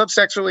tweaks, because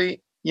Substack's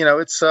really,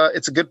 it's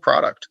a good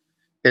product.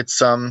 I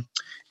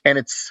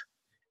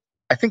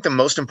think the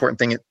most important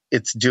thing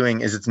it's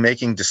doing is it's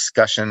making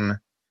discussion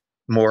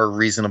more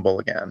reasonable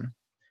again.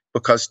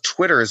 because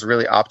Twitter is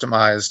really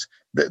optimized.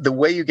 The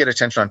way you get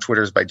attention on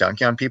Twitter is by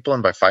dunking on people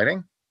and by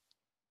fighting,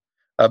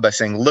 by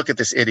saying, look at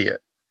this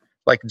idiot.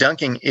 Like,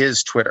 dunking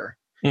is Twitter.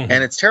 Mm-hmm.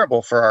 And it's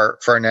terrible for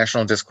our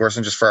national discourse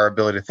and just for our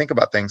ability to think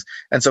about things.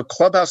 And so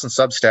Clubhouse and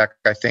Substack,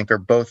 I think, are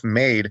both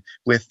made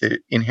with the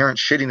inherent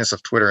shittiness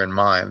of Twitter in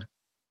mind.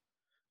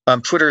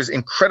 Twitter is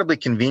incredibly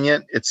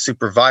convenient. It's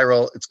super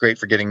viral. It's great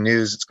for getting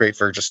news. It's great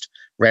for just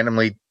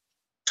randomly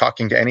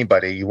talking to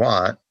anybody you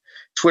want.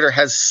 Twitter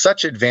has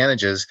such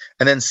advantages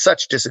and then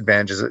such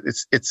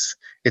disadvantages.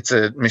 It's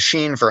a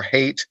machine for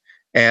hate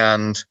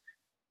and,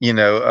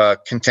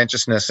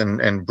 contentiousness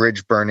and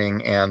bridge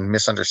burning and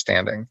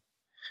misunderstanding.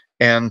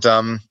 And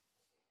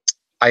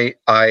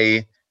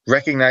I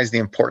recognize the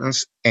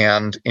importance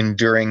and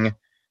enduring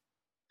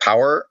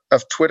power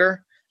of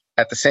Twitter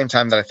at the same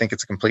time that I think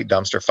it's a complete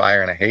dumpster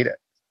fire and I hate it.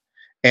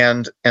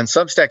 And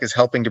Substack is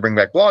helping to bring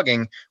back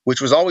blogging,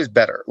 which was always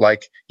better.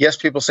 Like, yes,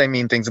 people say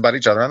mean things about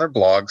each other on their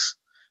blogs.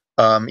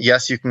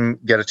 Yes, you can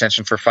get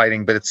attention for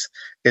fighting, but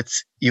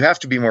it's you have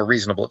to be more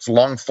reasonable. It's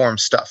long form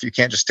stuff. You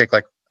can't just take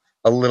like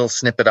a little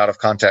snippet out of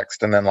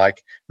context and then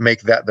like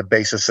make that the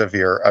basis of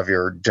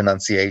your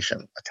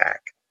denunciation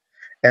attack.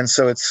 And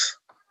so it's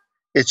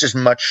just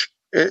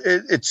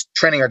it's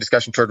trending our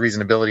discussion toward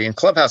reasonability. And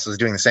Clubhouse is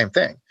doing the same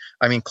thing.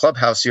 I mean,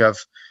 Clubhouse, you have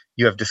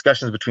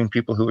discussions between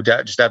people who would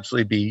just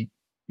absolutely be,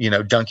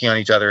 dunking on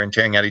each other and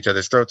tearing at each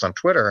other's throats on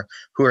Twitter,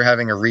 who are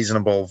having a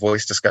reasonable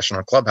voice discussion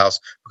on Clubhouse,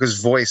 because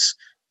voice,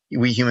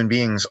 we human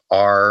beings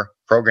are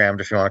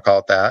programmed, if you want to call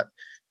it that,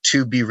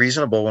 to be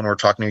reasonable when we're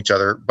talking to each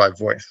other by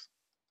voice.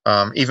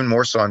 Even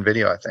more so on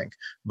video, I think.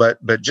 But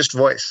just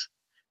voice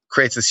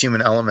creates this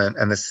human element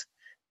and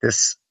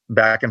this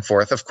back and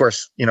forth. Of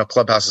course,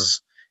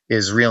 Clubhouse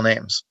is real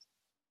names.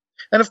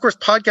 And of course,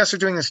 podcasts are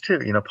doing this too.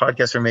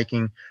 Podcasts are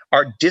making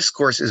our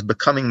discourse is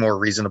becoming more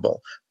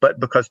reasonable. But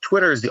because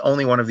Twitter is the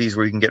only one of these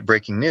where you can get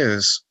breaking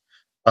news,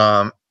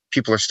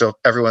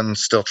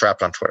 everyone's still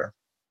trapped on Twitter.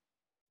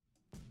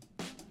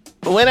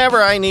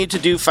 Whenever I need to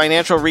do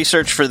financial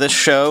research for this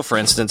show, for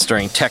instance,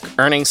 during tech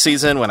earnings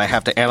season, when I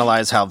have to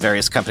analyze how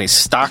various companies'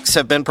 stocks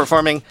have been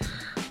performing,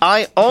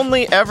 I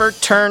only ever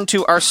turn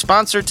to our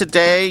sponsor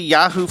today,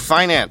 Yahoo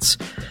Finance.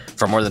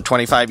 For more than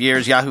 25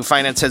 years, Yahoo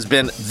Finance has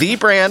been the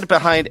brand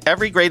behind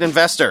every great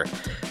investor.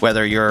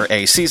 Whether you're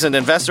a seasoned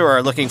investor or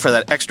are looking for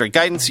that extra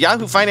guidance,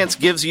 Yahoo Finance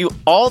gives you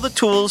all the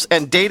tools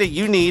and data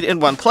you need in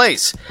one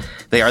place.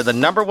 They are the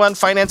 #1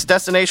 finance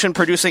destination,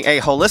 producing a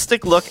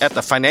holistic look at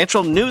the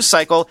financial news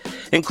cycle,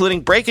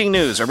 including breaking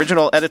news,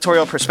 original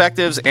editorial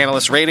perspectives,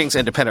 analyst ratings,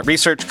 independent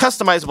research,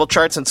 customizable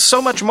charts, and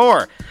so much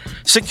more.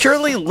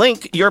 Securely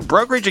link your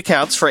brokerage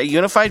accounts for a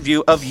unified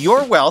view of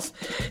your wealth,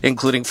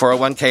 including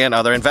 401k and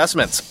other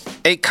investments.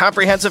 A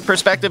comprehensive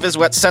perspective is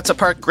what sets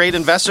apart great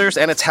investors,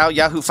 and it's how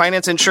Yahoo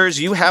Finance ensures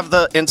you have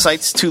the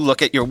insights to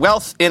look at your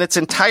wealth in its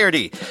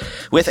entirety.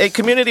 With a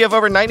community of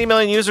over 90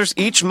 million users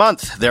each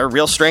month, their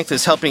real strength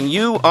is helping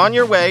you on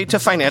your way to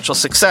financial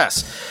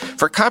success.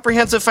 For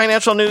comprehensive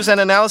financial news and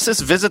analysis,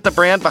 visit the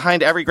brand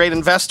behind every great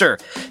investor,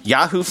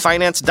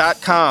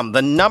 yahoofinance.com,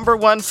 the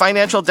 #1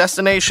 financial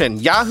destination,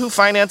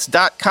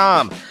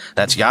 yahoofinance.com.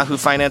 That's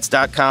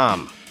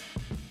yahoofinance.com.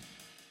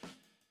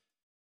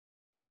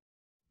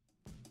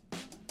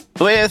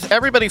 With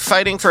everybody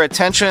fighting for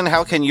attention,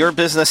 how can your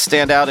business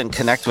stand out and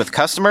connect with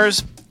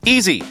customers?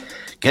 Easy.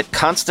 Get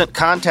Constant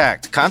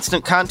Contact.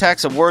 Constant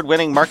Contact's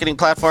award-winning marketing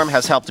platform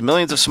has helped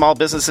millions of small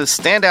businesses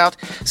stand out,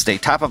 stay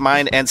top of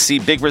mind, and see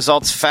big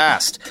results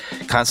fast.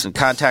 Constant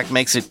Contact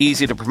makes it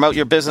easy to promote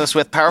your business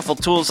with powerful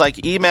tools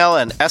like email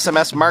and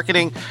SMS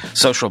marketing,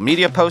 social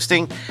media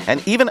posting,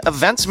 and even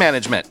events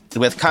management.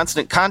 With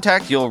Constant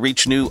Contact, you'll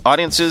reach new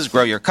audiences,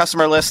 grow your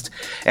customer list,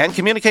 and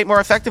communicate more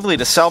effectively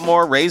to sell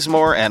more, raise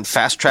more, and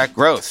fast-track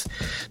growth.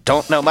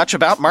 Don't know much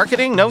about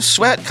marketing? No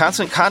sweat.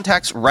 Constant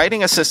Contact's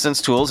writing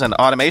assistance tools and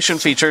automation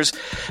features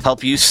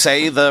help you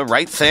say the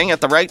right thing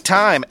at the right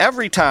time,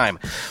 every time.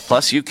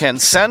 Plus, you can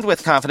send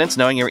with confidence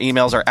knowing your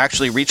emails are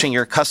actually reaching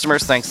your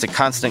customers thanks to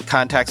Constant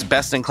Contact's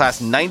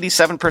best-in-class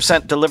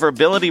 97%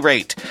 deliverability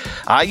rate.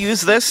 I use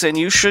this, and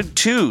you should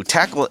too.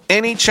 Tackle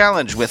any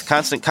challenge with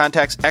Constant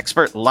Contact's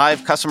expert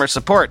live customer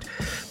support.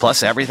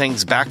 Plus,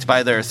 everything's backed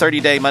by their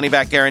 30-day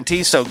money-back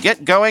guarantee, so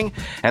get going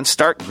and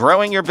start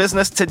growing your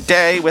business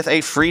today with a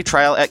free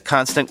trial at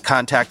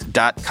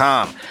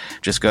ConstantContact.com.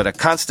 Just go to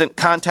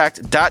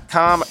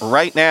ConstantContact.com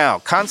right now.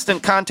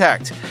 Constant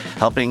Contact,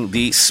 helping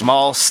the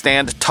small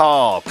stand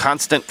tall.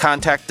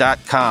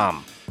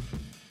 ConstantContact.com.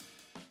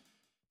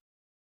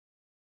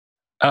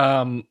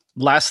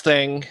 Last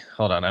thing,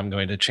 hold on, I'm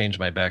going to change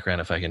my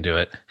background if I can do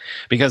it.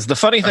 Because the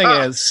funny thing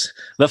is,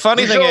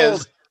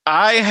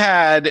 I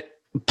had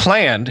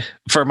planned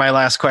for my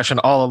last question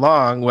all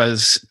along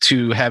was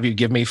to have you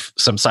give me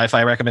some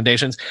sci-fi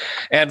recommendations.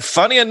 And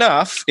funny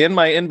enough, in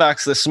my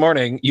inbox this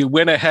morning, you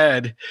went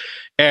ahead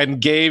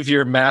and gave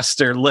your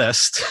master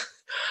list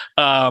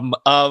of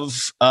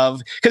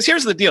because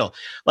here's the deal.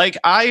 Like,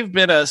 I've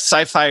been a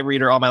sci-fi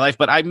reader all my life,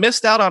 but I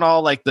missed out on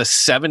all like the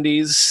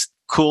 70s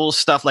cool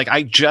stuff. Like I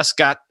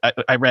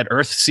read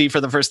Earthsea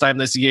for the first time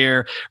this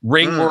year,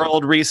 Ring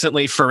World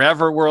recently,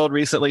 Forever War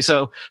recently.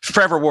 So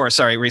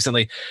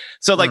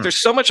like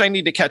there's so much I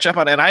need to catch up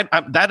on, and I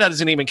that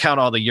doesn't even count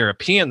all the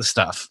European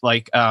stuff.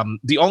 Like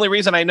the only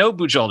reason I know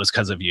Bujold is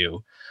because of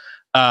you.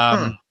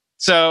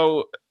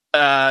 So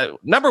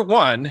number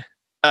one,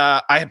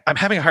 I'm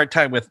having a hard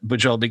time with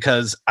Bujold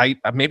because I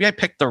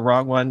picked the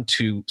wrong one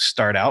to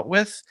start out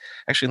with.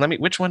 Actually,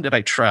 which one did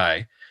I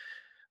try?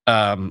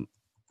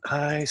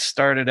 I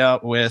started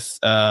out with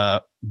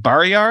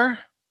Barrayar.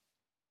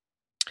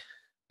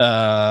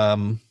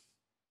 Barrayar.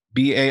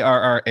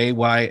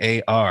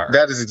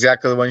 That is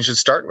exactly the one you should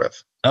start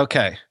with.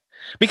 Okay.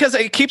 Because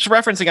it keeps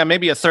referencing, I'm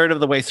maybe a third of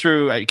the way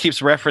through, it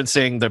keeps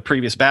referencing the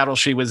previous battle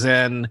she was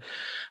in.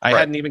 I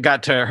hadn't even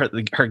got to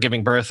her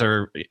giving birth,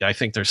 or I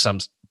think there's some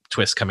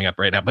twist coming up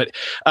right now. But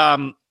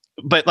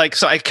like,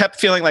 so I kept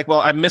feeling like,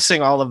 well, I'm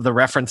missing all of the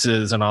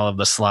references and all of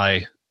the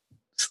sly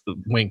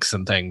winks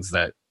and things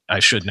that I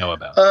should know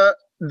about.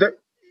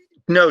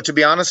 No, to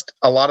be honest,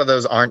 a lot of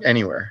those aren't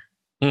anywhere.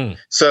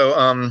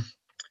 So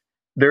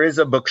there is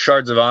a book,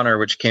 Shards of Honor,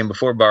 which came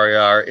before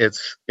Barrayar.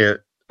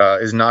 It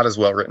is not as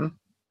well written.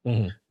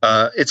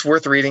 It's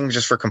worth reading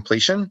just for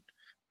completion,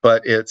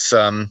 but it's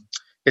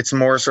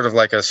more sort of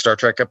like a Star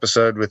Trek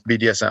episode with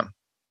BDSM.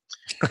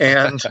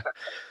 And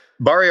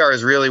Barrayar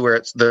is really where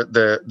it's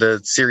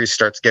the series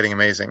starts getting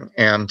amazing,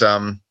 and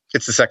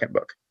it's the second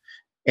book.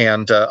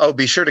 And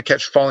be sure to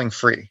catch Falling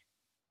Free,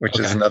 which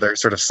is another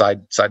sort of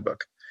side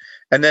book.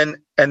 And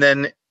then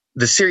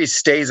the series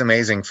stays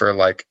amazing for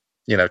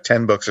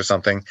 10 books or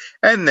something,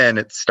 and then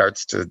it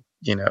starts to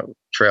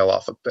trail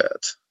off a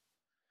bit.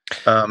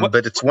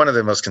 But it's one of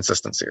the most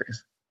consistent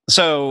series.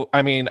 So,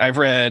 I mean, I've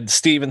read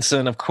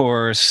Stevenson, of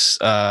course,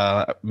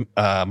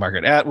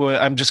 Margaret Atwood.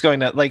 I'm just going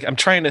to I'm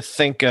trying to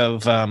think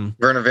of Verna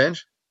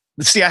Vinge.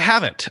 See, I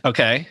haven't.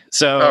 Okay,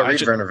 so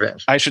read Verna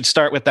Vinge. I should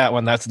start with that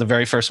one. That's the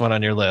very first one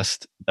on your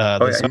list.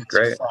 He's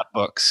great.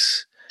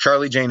 Books.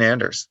 Charlie Jane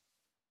Anders.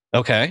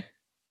 Okay,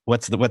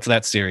 what's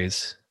that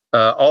series?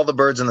 All the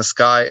Birds in the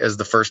Sky is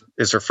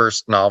her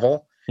first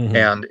novel,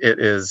 and it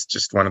is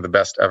just one of the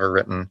best ever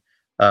written.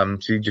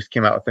 She just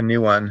came out with a new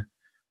one,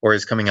 or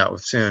is coming out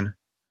with soon.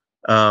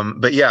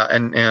 But yeah,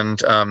 and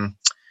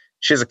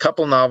she has a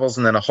couple novels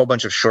and then a whole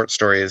bunch of short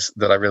stories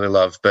that I really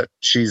love. But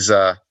she's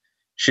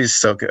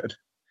so good.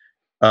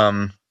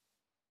 And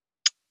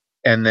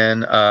then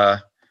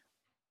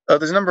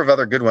there's a number of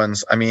other good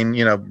ones. I mean,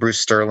 Bruce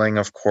Sterling,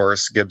 of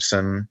course,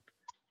 Gibson,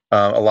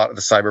 a lot of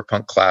the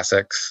cyberpunk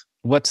classics.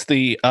 What's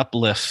the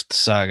Uplift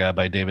saga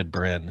by David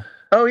Brin?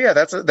 Oh yeah,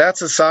 that's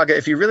a saga.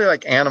 If you really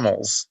like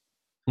animals,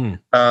 then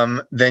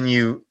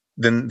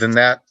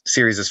that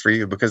series is for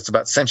you, because it's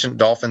about sentient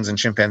dolphins and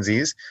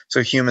chimpanzees.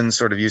 So humans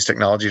sort of use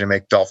technology to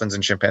make dolphins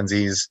and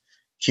chimpanzees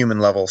human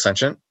level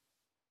sentient,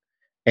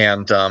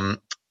 and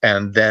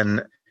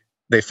then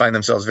they find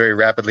themselves very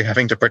rapidly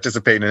having to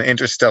participate in an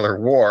interstellar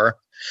war.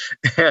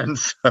 And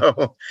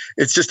so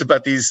it's just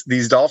about these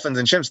dolphins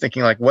and chimps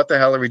thinking what the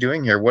hell are we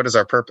doing here? What is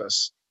our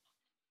purpose?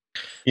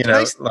 They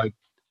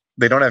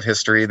don't have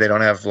history. They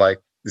don't have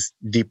this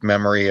deep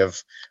memory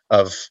of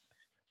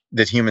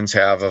that humans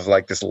have of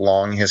this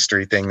long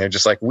history thing. They're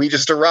just we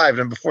just arrived.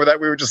 And before that,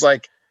 we were just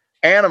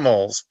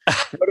animals.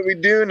 What do we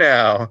do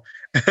now?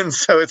 And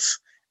so it's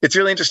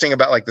really interesting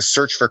about the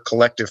search for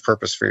collective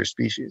purpose for your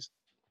species.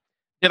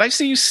 Did I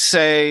see you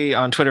say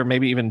on Twitter,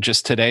 maybe even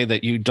just today,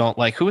 that you don't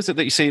like? Who is it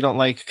that you say you don't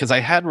like? Because I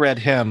had read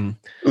him.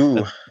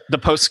 Ooh, the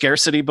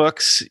post-scarcity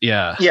books.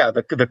 Yeah. Yeah,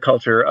 the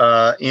culture.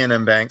 Ian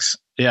M. Banks.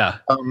 Yeah.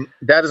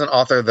 That is an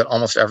author that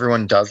almost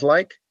everyone does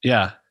like.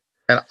 Yeah.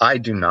 And I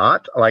do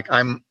not.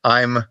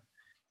 I'm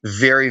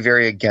very,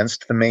 very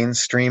against the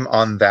mainstream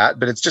on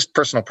that, but it's just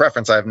personal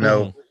preference. I have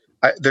no.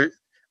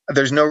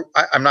 There's no.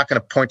 I'm not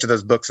going to point to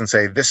those books and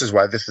say this is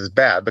why this is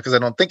bad, because I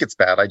don't think it's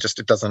bad.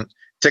 It doesn't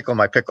tickle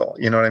my pickle.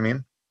 You know what I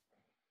mean?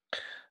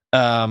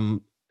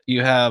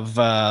 You have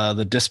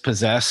the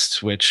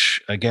Dispossessed,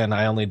 which again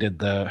I only did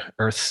the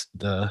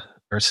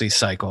Earthsea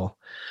cycle.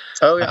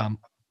 Oh yeah.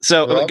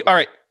 All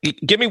right,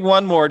 give me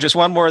one more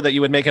that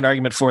you would make an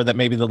argument for that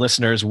maybe the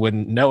listeners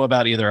wouldn't know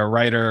about, either a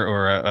writer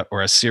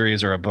or a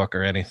series or a book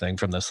or anything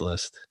from this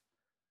list.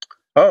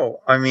 Oh,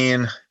 I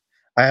mean,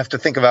 I have to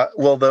think about.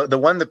 Well, the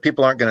one that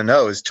people aren't going to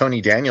know is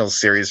Tony Daniels'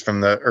 series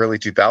from the early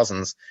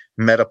 2000s,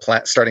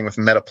 starting with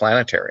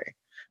Metaplanetary.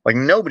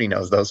 Nobody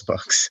knows those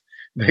books.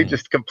 They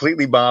just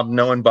completely bombed.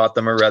 No one bought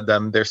them or read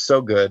them. They're so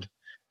good.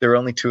 There are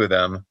only two of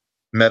them,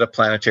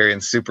 Metaplanetary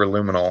and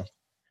Superluminal.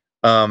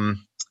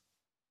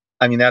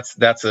 I mean,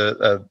 that's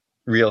a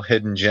real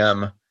hidden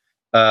gem.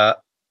 I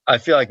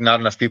feel like not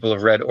enough people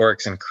have read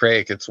Oryx and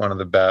Crake. It's one of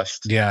the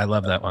best. Yeah, I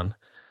love that one.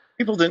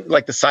 People didn't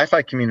the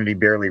sci-fi community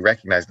barely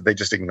recognized it. They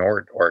just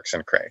ignored Oryx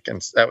and Crake.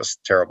 And that was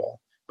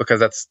terrible, because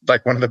that's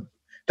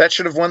that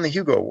should have won the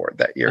Hugo Award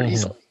that year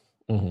easily.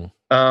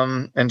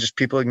 And just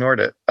people ignored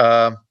it.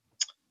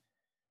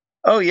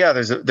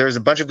 There's a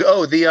bunch of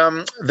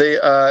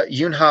the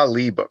Yoon-Ha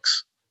Lee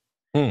books.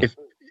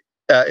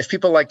 if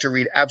people like to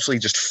read absolutely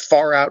just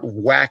far out,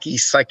 wacky,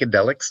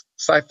 psychedelic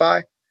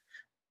sci-fi,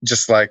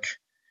 just like,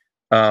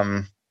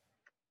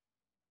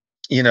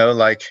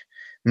 like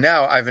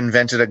now I've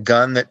invented a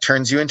gun that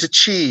turns you into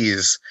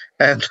cheese,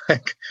 and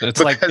like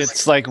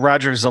it's like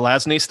Roger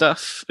Zelazny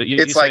stuff.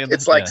 It's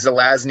like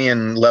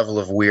Zelaznian level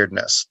of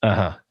weirdness,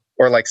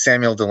 or like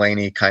Samuel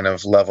Delaney kind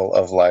of level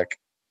of like,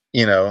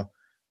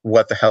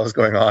 what the hell is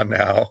going on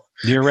now?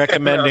 You're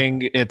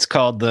recommending it's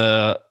called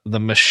the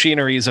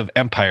Machineries of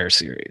Empire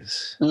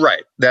series,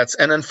 right?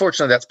 And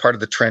unfortunately, that's part of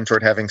the trend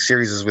toward having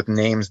series with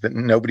names that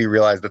nobody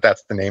realized that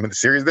that's the name of the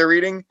series they're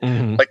reading.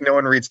 Mm-hmm. Like no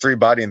one reads Three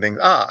Body and thinks,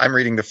 I'm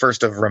reading the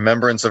first of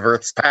Remembrance of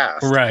Earth's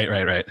Past. Right.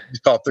 It's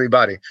called Three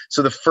Body.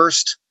 So the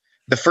first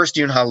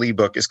Yoon-Ha Lee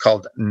book is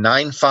called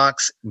Nine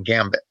Fox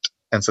Gambit,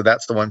 and so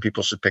that's the one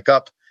people should pick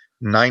up.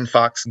 Nine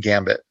Fox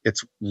Gambit.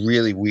 It's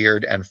really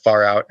weird and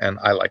far out, and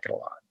I like it a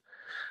lot.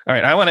 All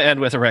right, I want to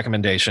end with a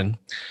recommendation,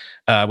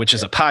 which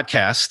is a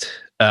podcast,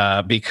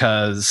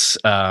 because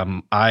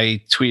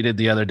I tweeted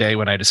the other day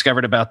when I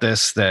discovered about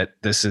this that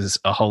this is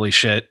a holy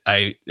shit.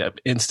 I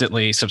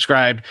instantly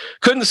subscribed.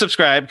 Couldn't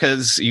subscribe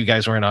because you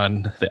guys weren't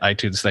on the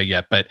iTunes thing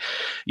yet, but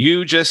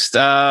you just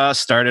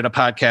started a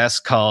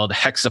podcast called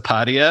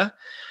Hexapodia.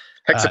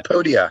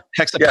 Hexapodia.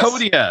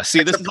 Yes.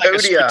 See, this is like a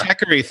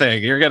stratechery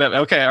thing. You're gonna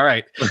all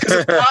right.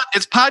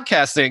 It's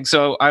podcasting,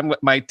 so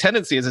my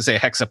tendency is to say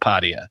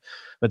Hexapodia.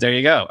 But there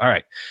you go. All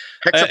right.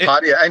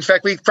 Hexapodia. In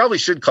fact, we probably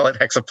should call it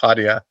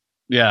Hexapodia.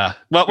 Yeah.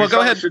 Well, go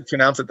ahead. We should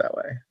pronounce it that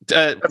way.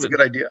 That's a good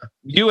idea.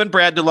 You and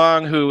Brad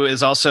DeLong, who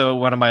is also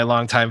one of my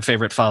longtime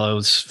favorite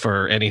follows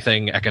for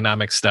anything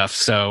economic stuff.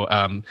 So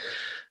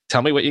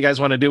tell me what you guys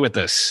want to do with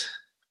this.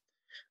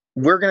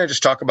 We're going to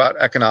just talk about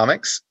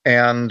economics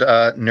and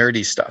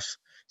nerdy stuff.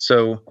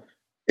 So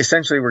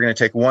essentially, we're going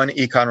to take one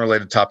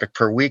econ-related topic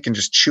per week and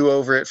just chew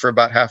over it for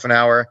about half an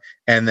hour.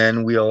 And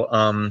then we'll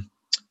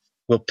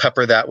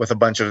pepper that with a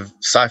bunch of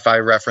sci-fi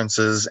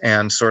references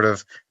and sort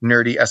of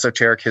nerdy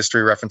esoteric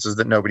history references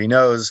that nobody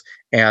knows,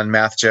 and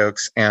math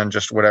jokes and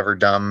just whatever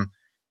dumb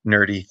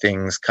nerdy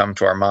things come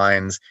to our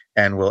minds.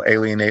 And we'll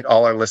alienate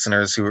all our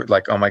listeners who are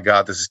like, oh my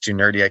God, this is too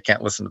nerdy. I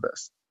can't listen to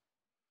this.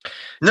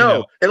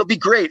 No, it'll be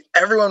great.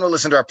 Everyone will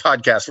listen to our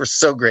podcast. We're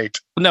so great.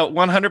 No,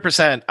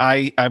 100%.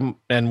 I'm,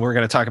 and we're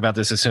going to talk about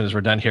this as soon as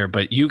we're done here,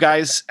 but you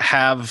guys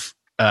have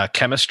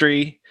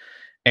chemistry,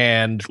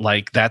 and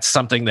like that's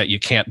something that you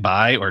can't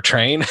buy or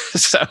train.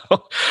 So,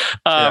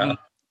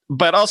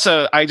 but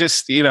also I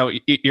just,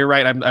 you're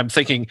right. I'm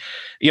thinking,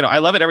 I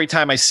love it every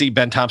time I see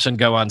Ben Thompson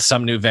go on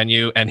some new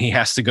venue and he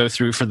has to go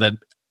through for the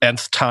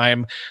nth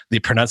time the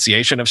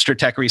pronunciation of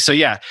stratechery. So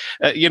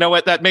you know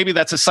what? Maybe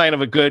that's a sign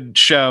of a good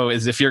show,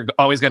 is if you're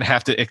always going to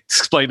have to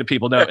explain to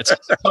people, no, it's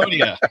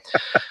Hexapodia.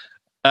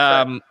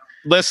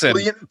 Listen,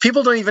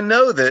 people don't even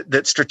know that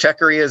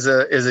stratechery is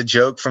a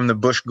joke from the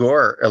Bush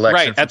Gore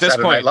election. Right at this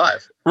point,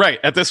 Live. Right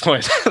at this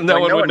point, no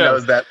one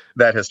knows that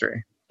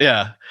history.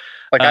 Yeah,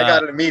 like I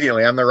got it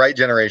immediately. I'm the right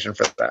generation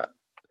for that.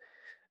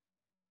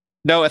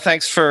 Noah,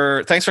 thanks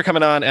for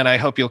coming on, and I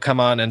hope you'll come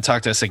on and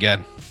talk to us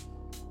again.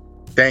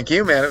 Thank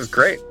you, man. It was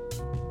great.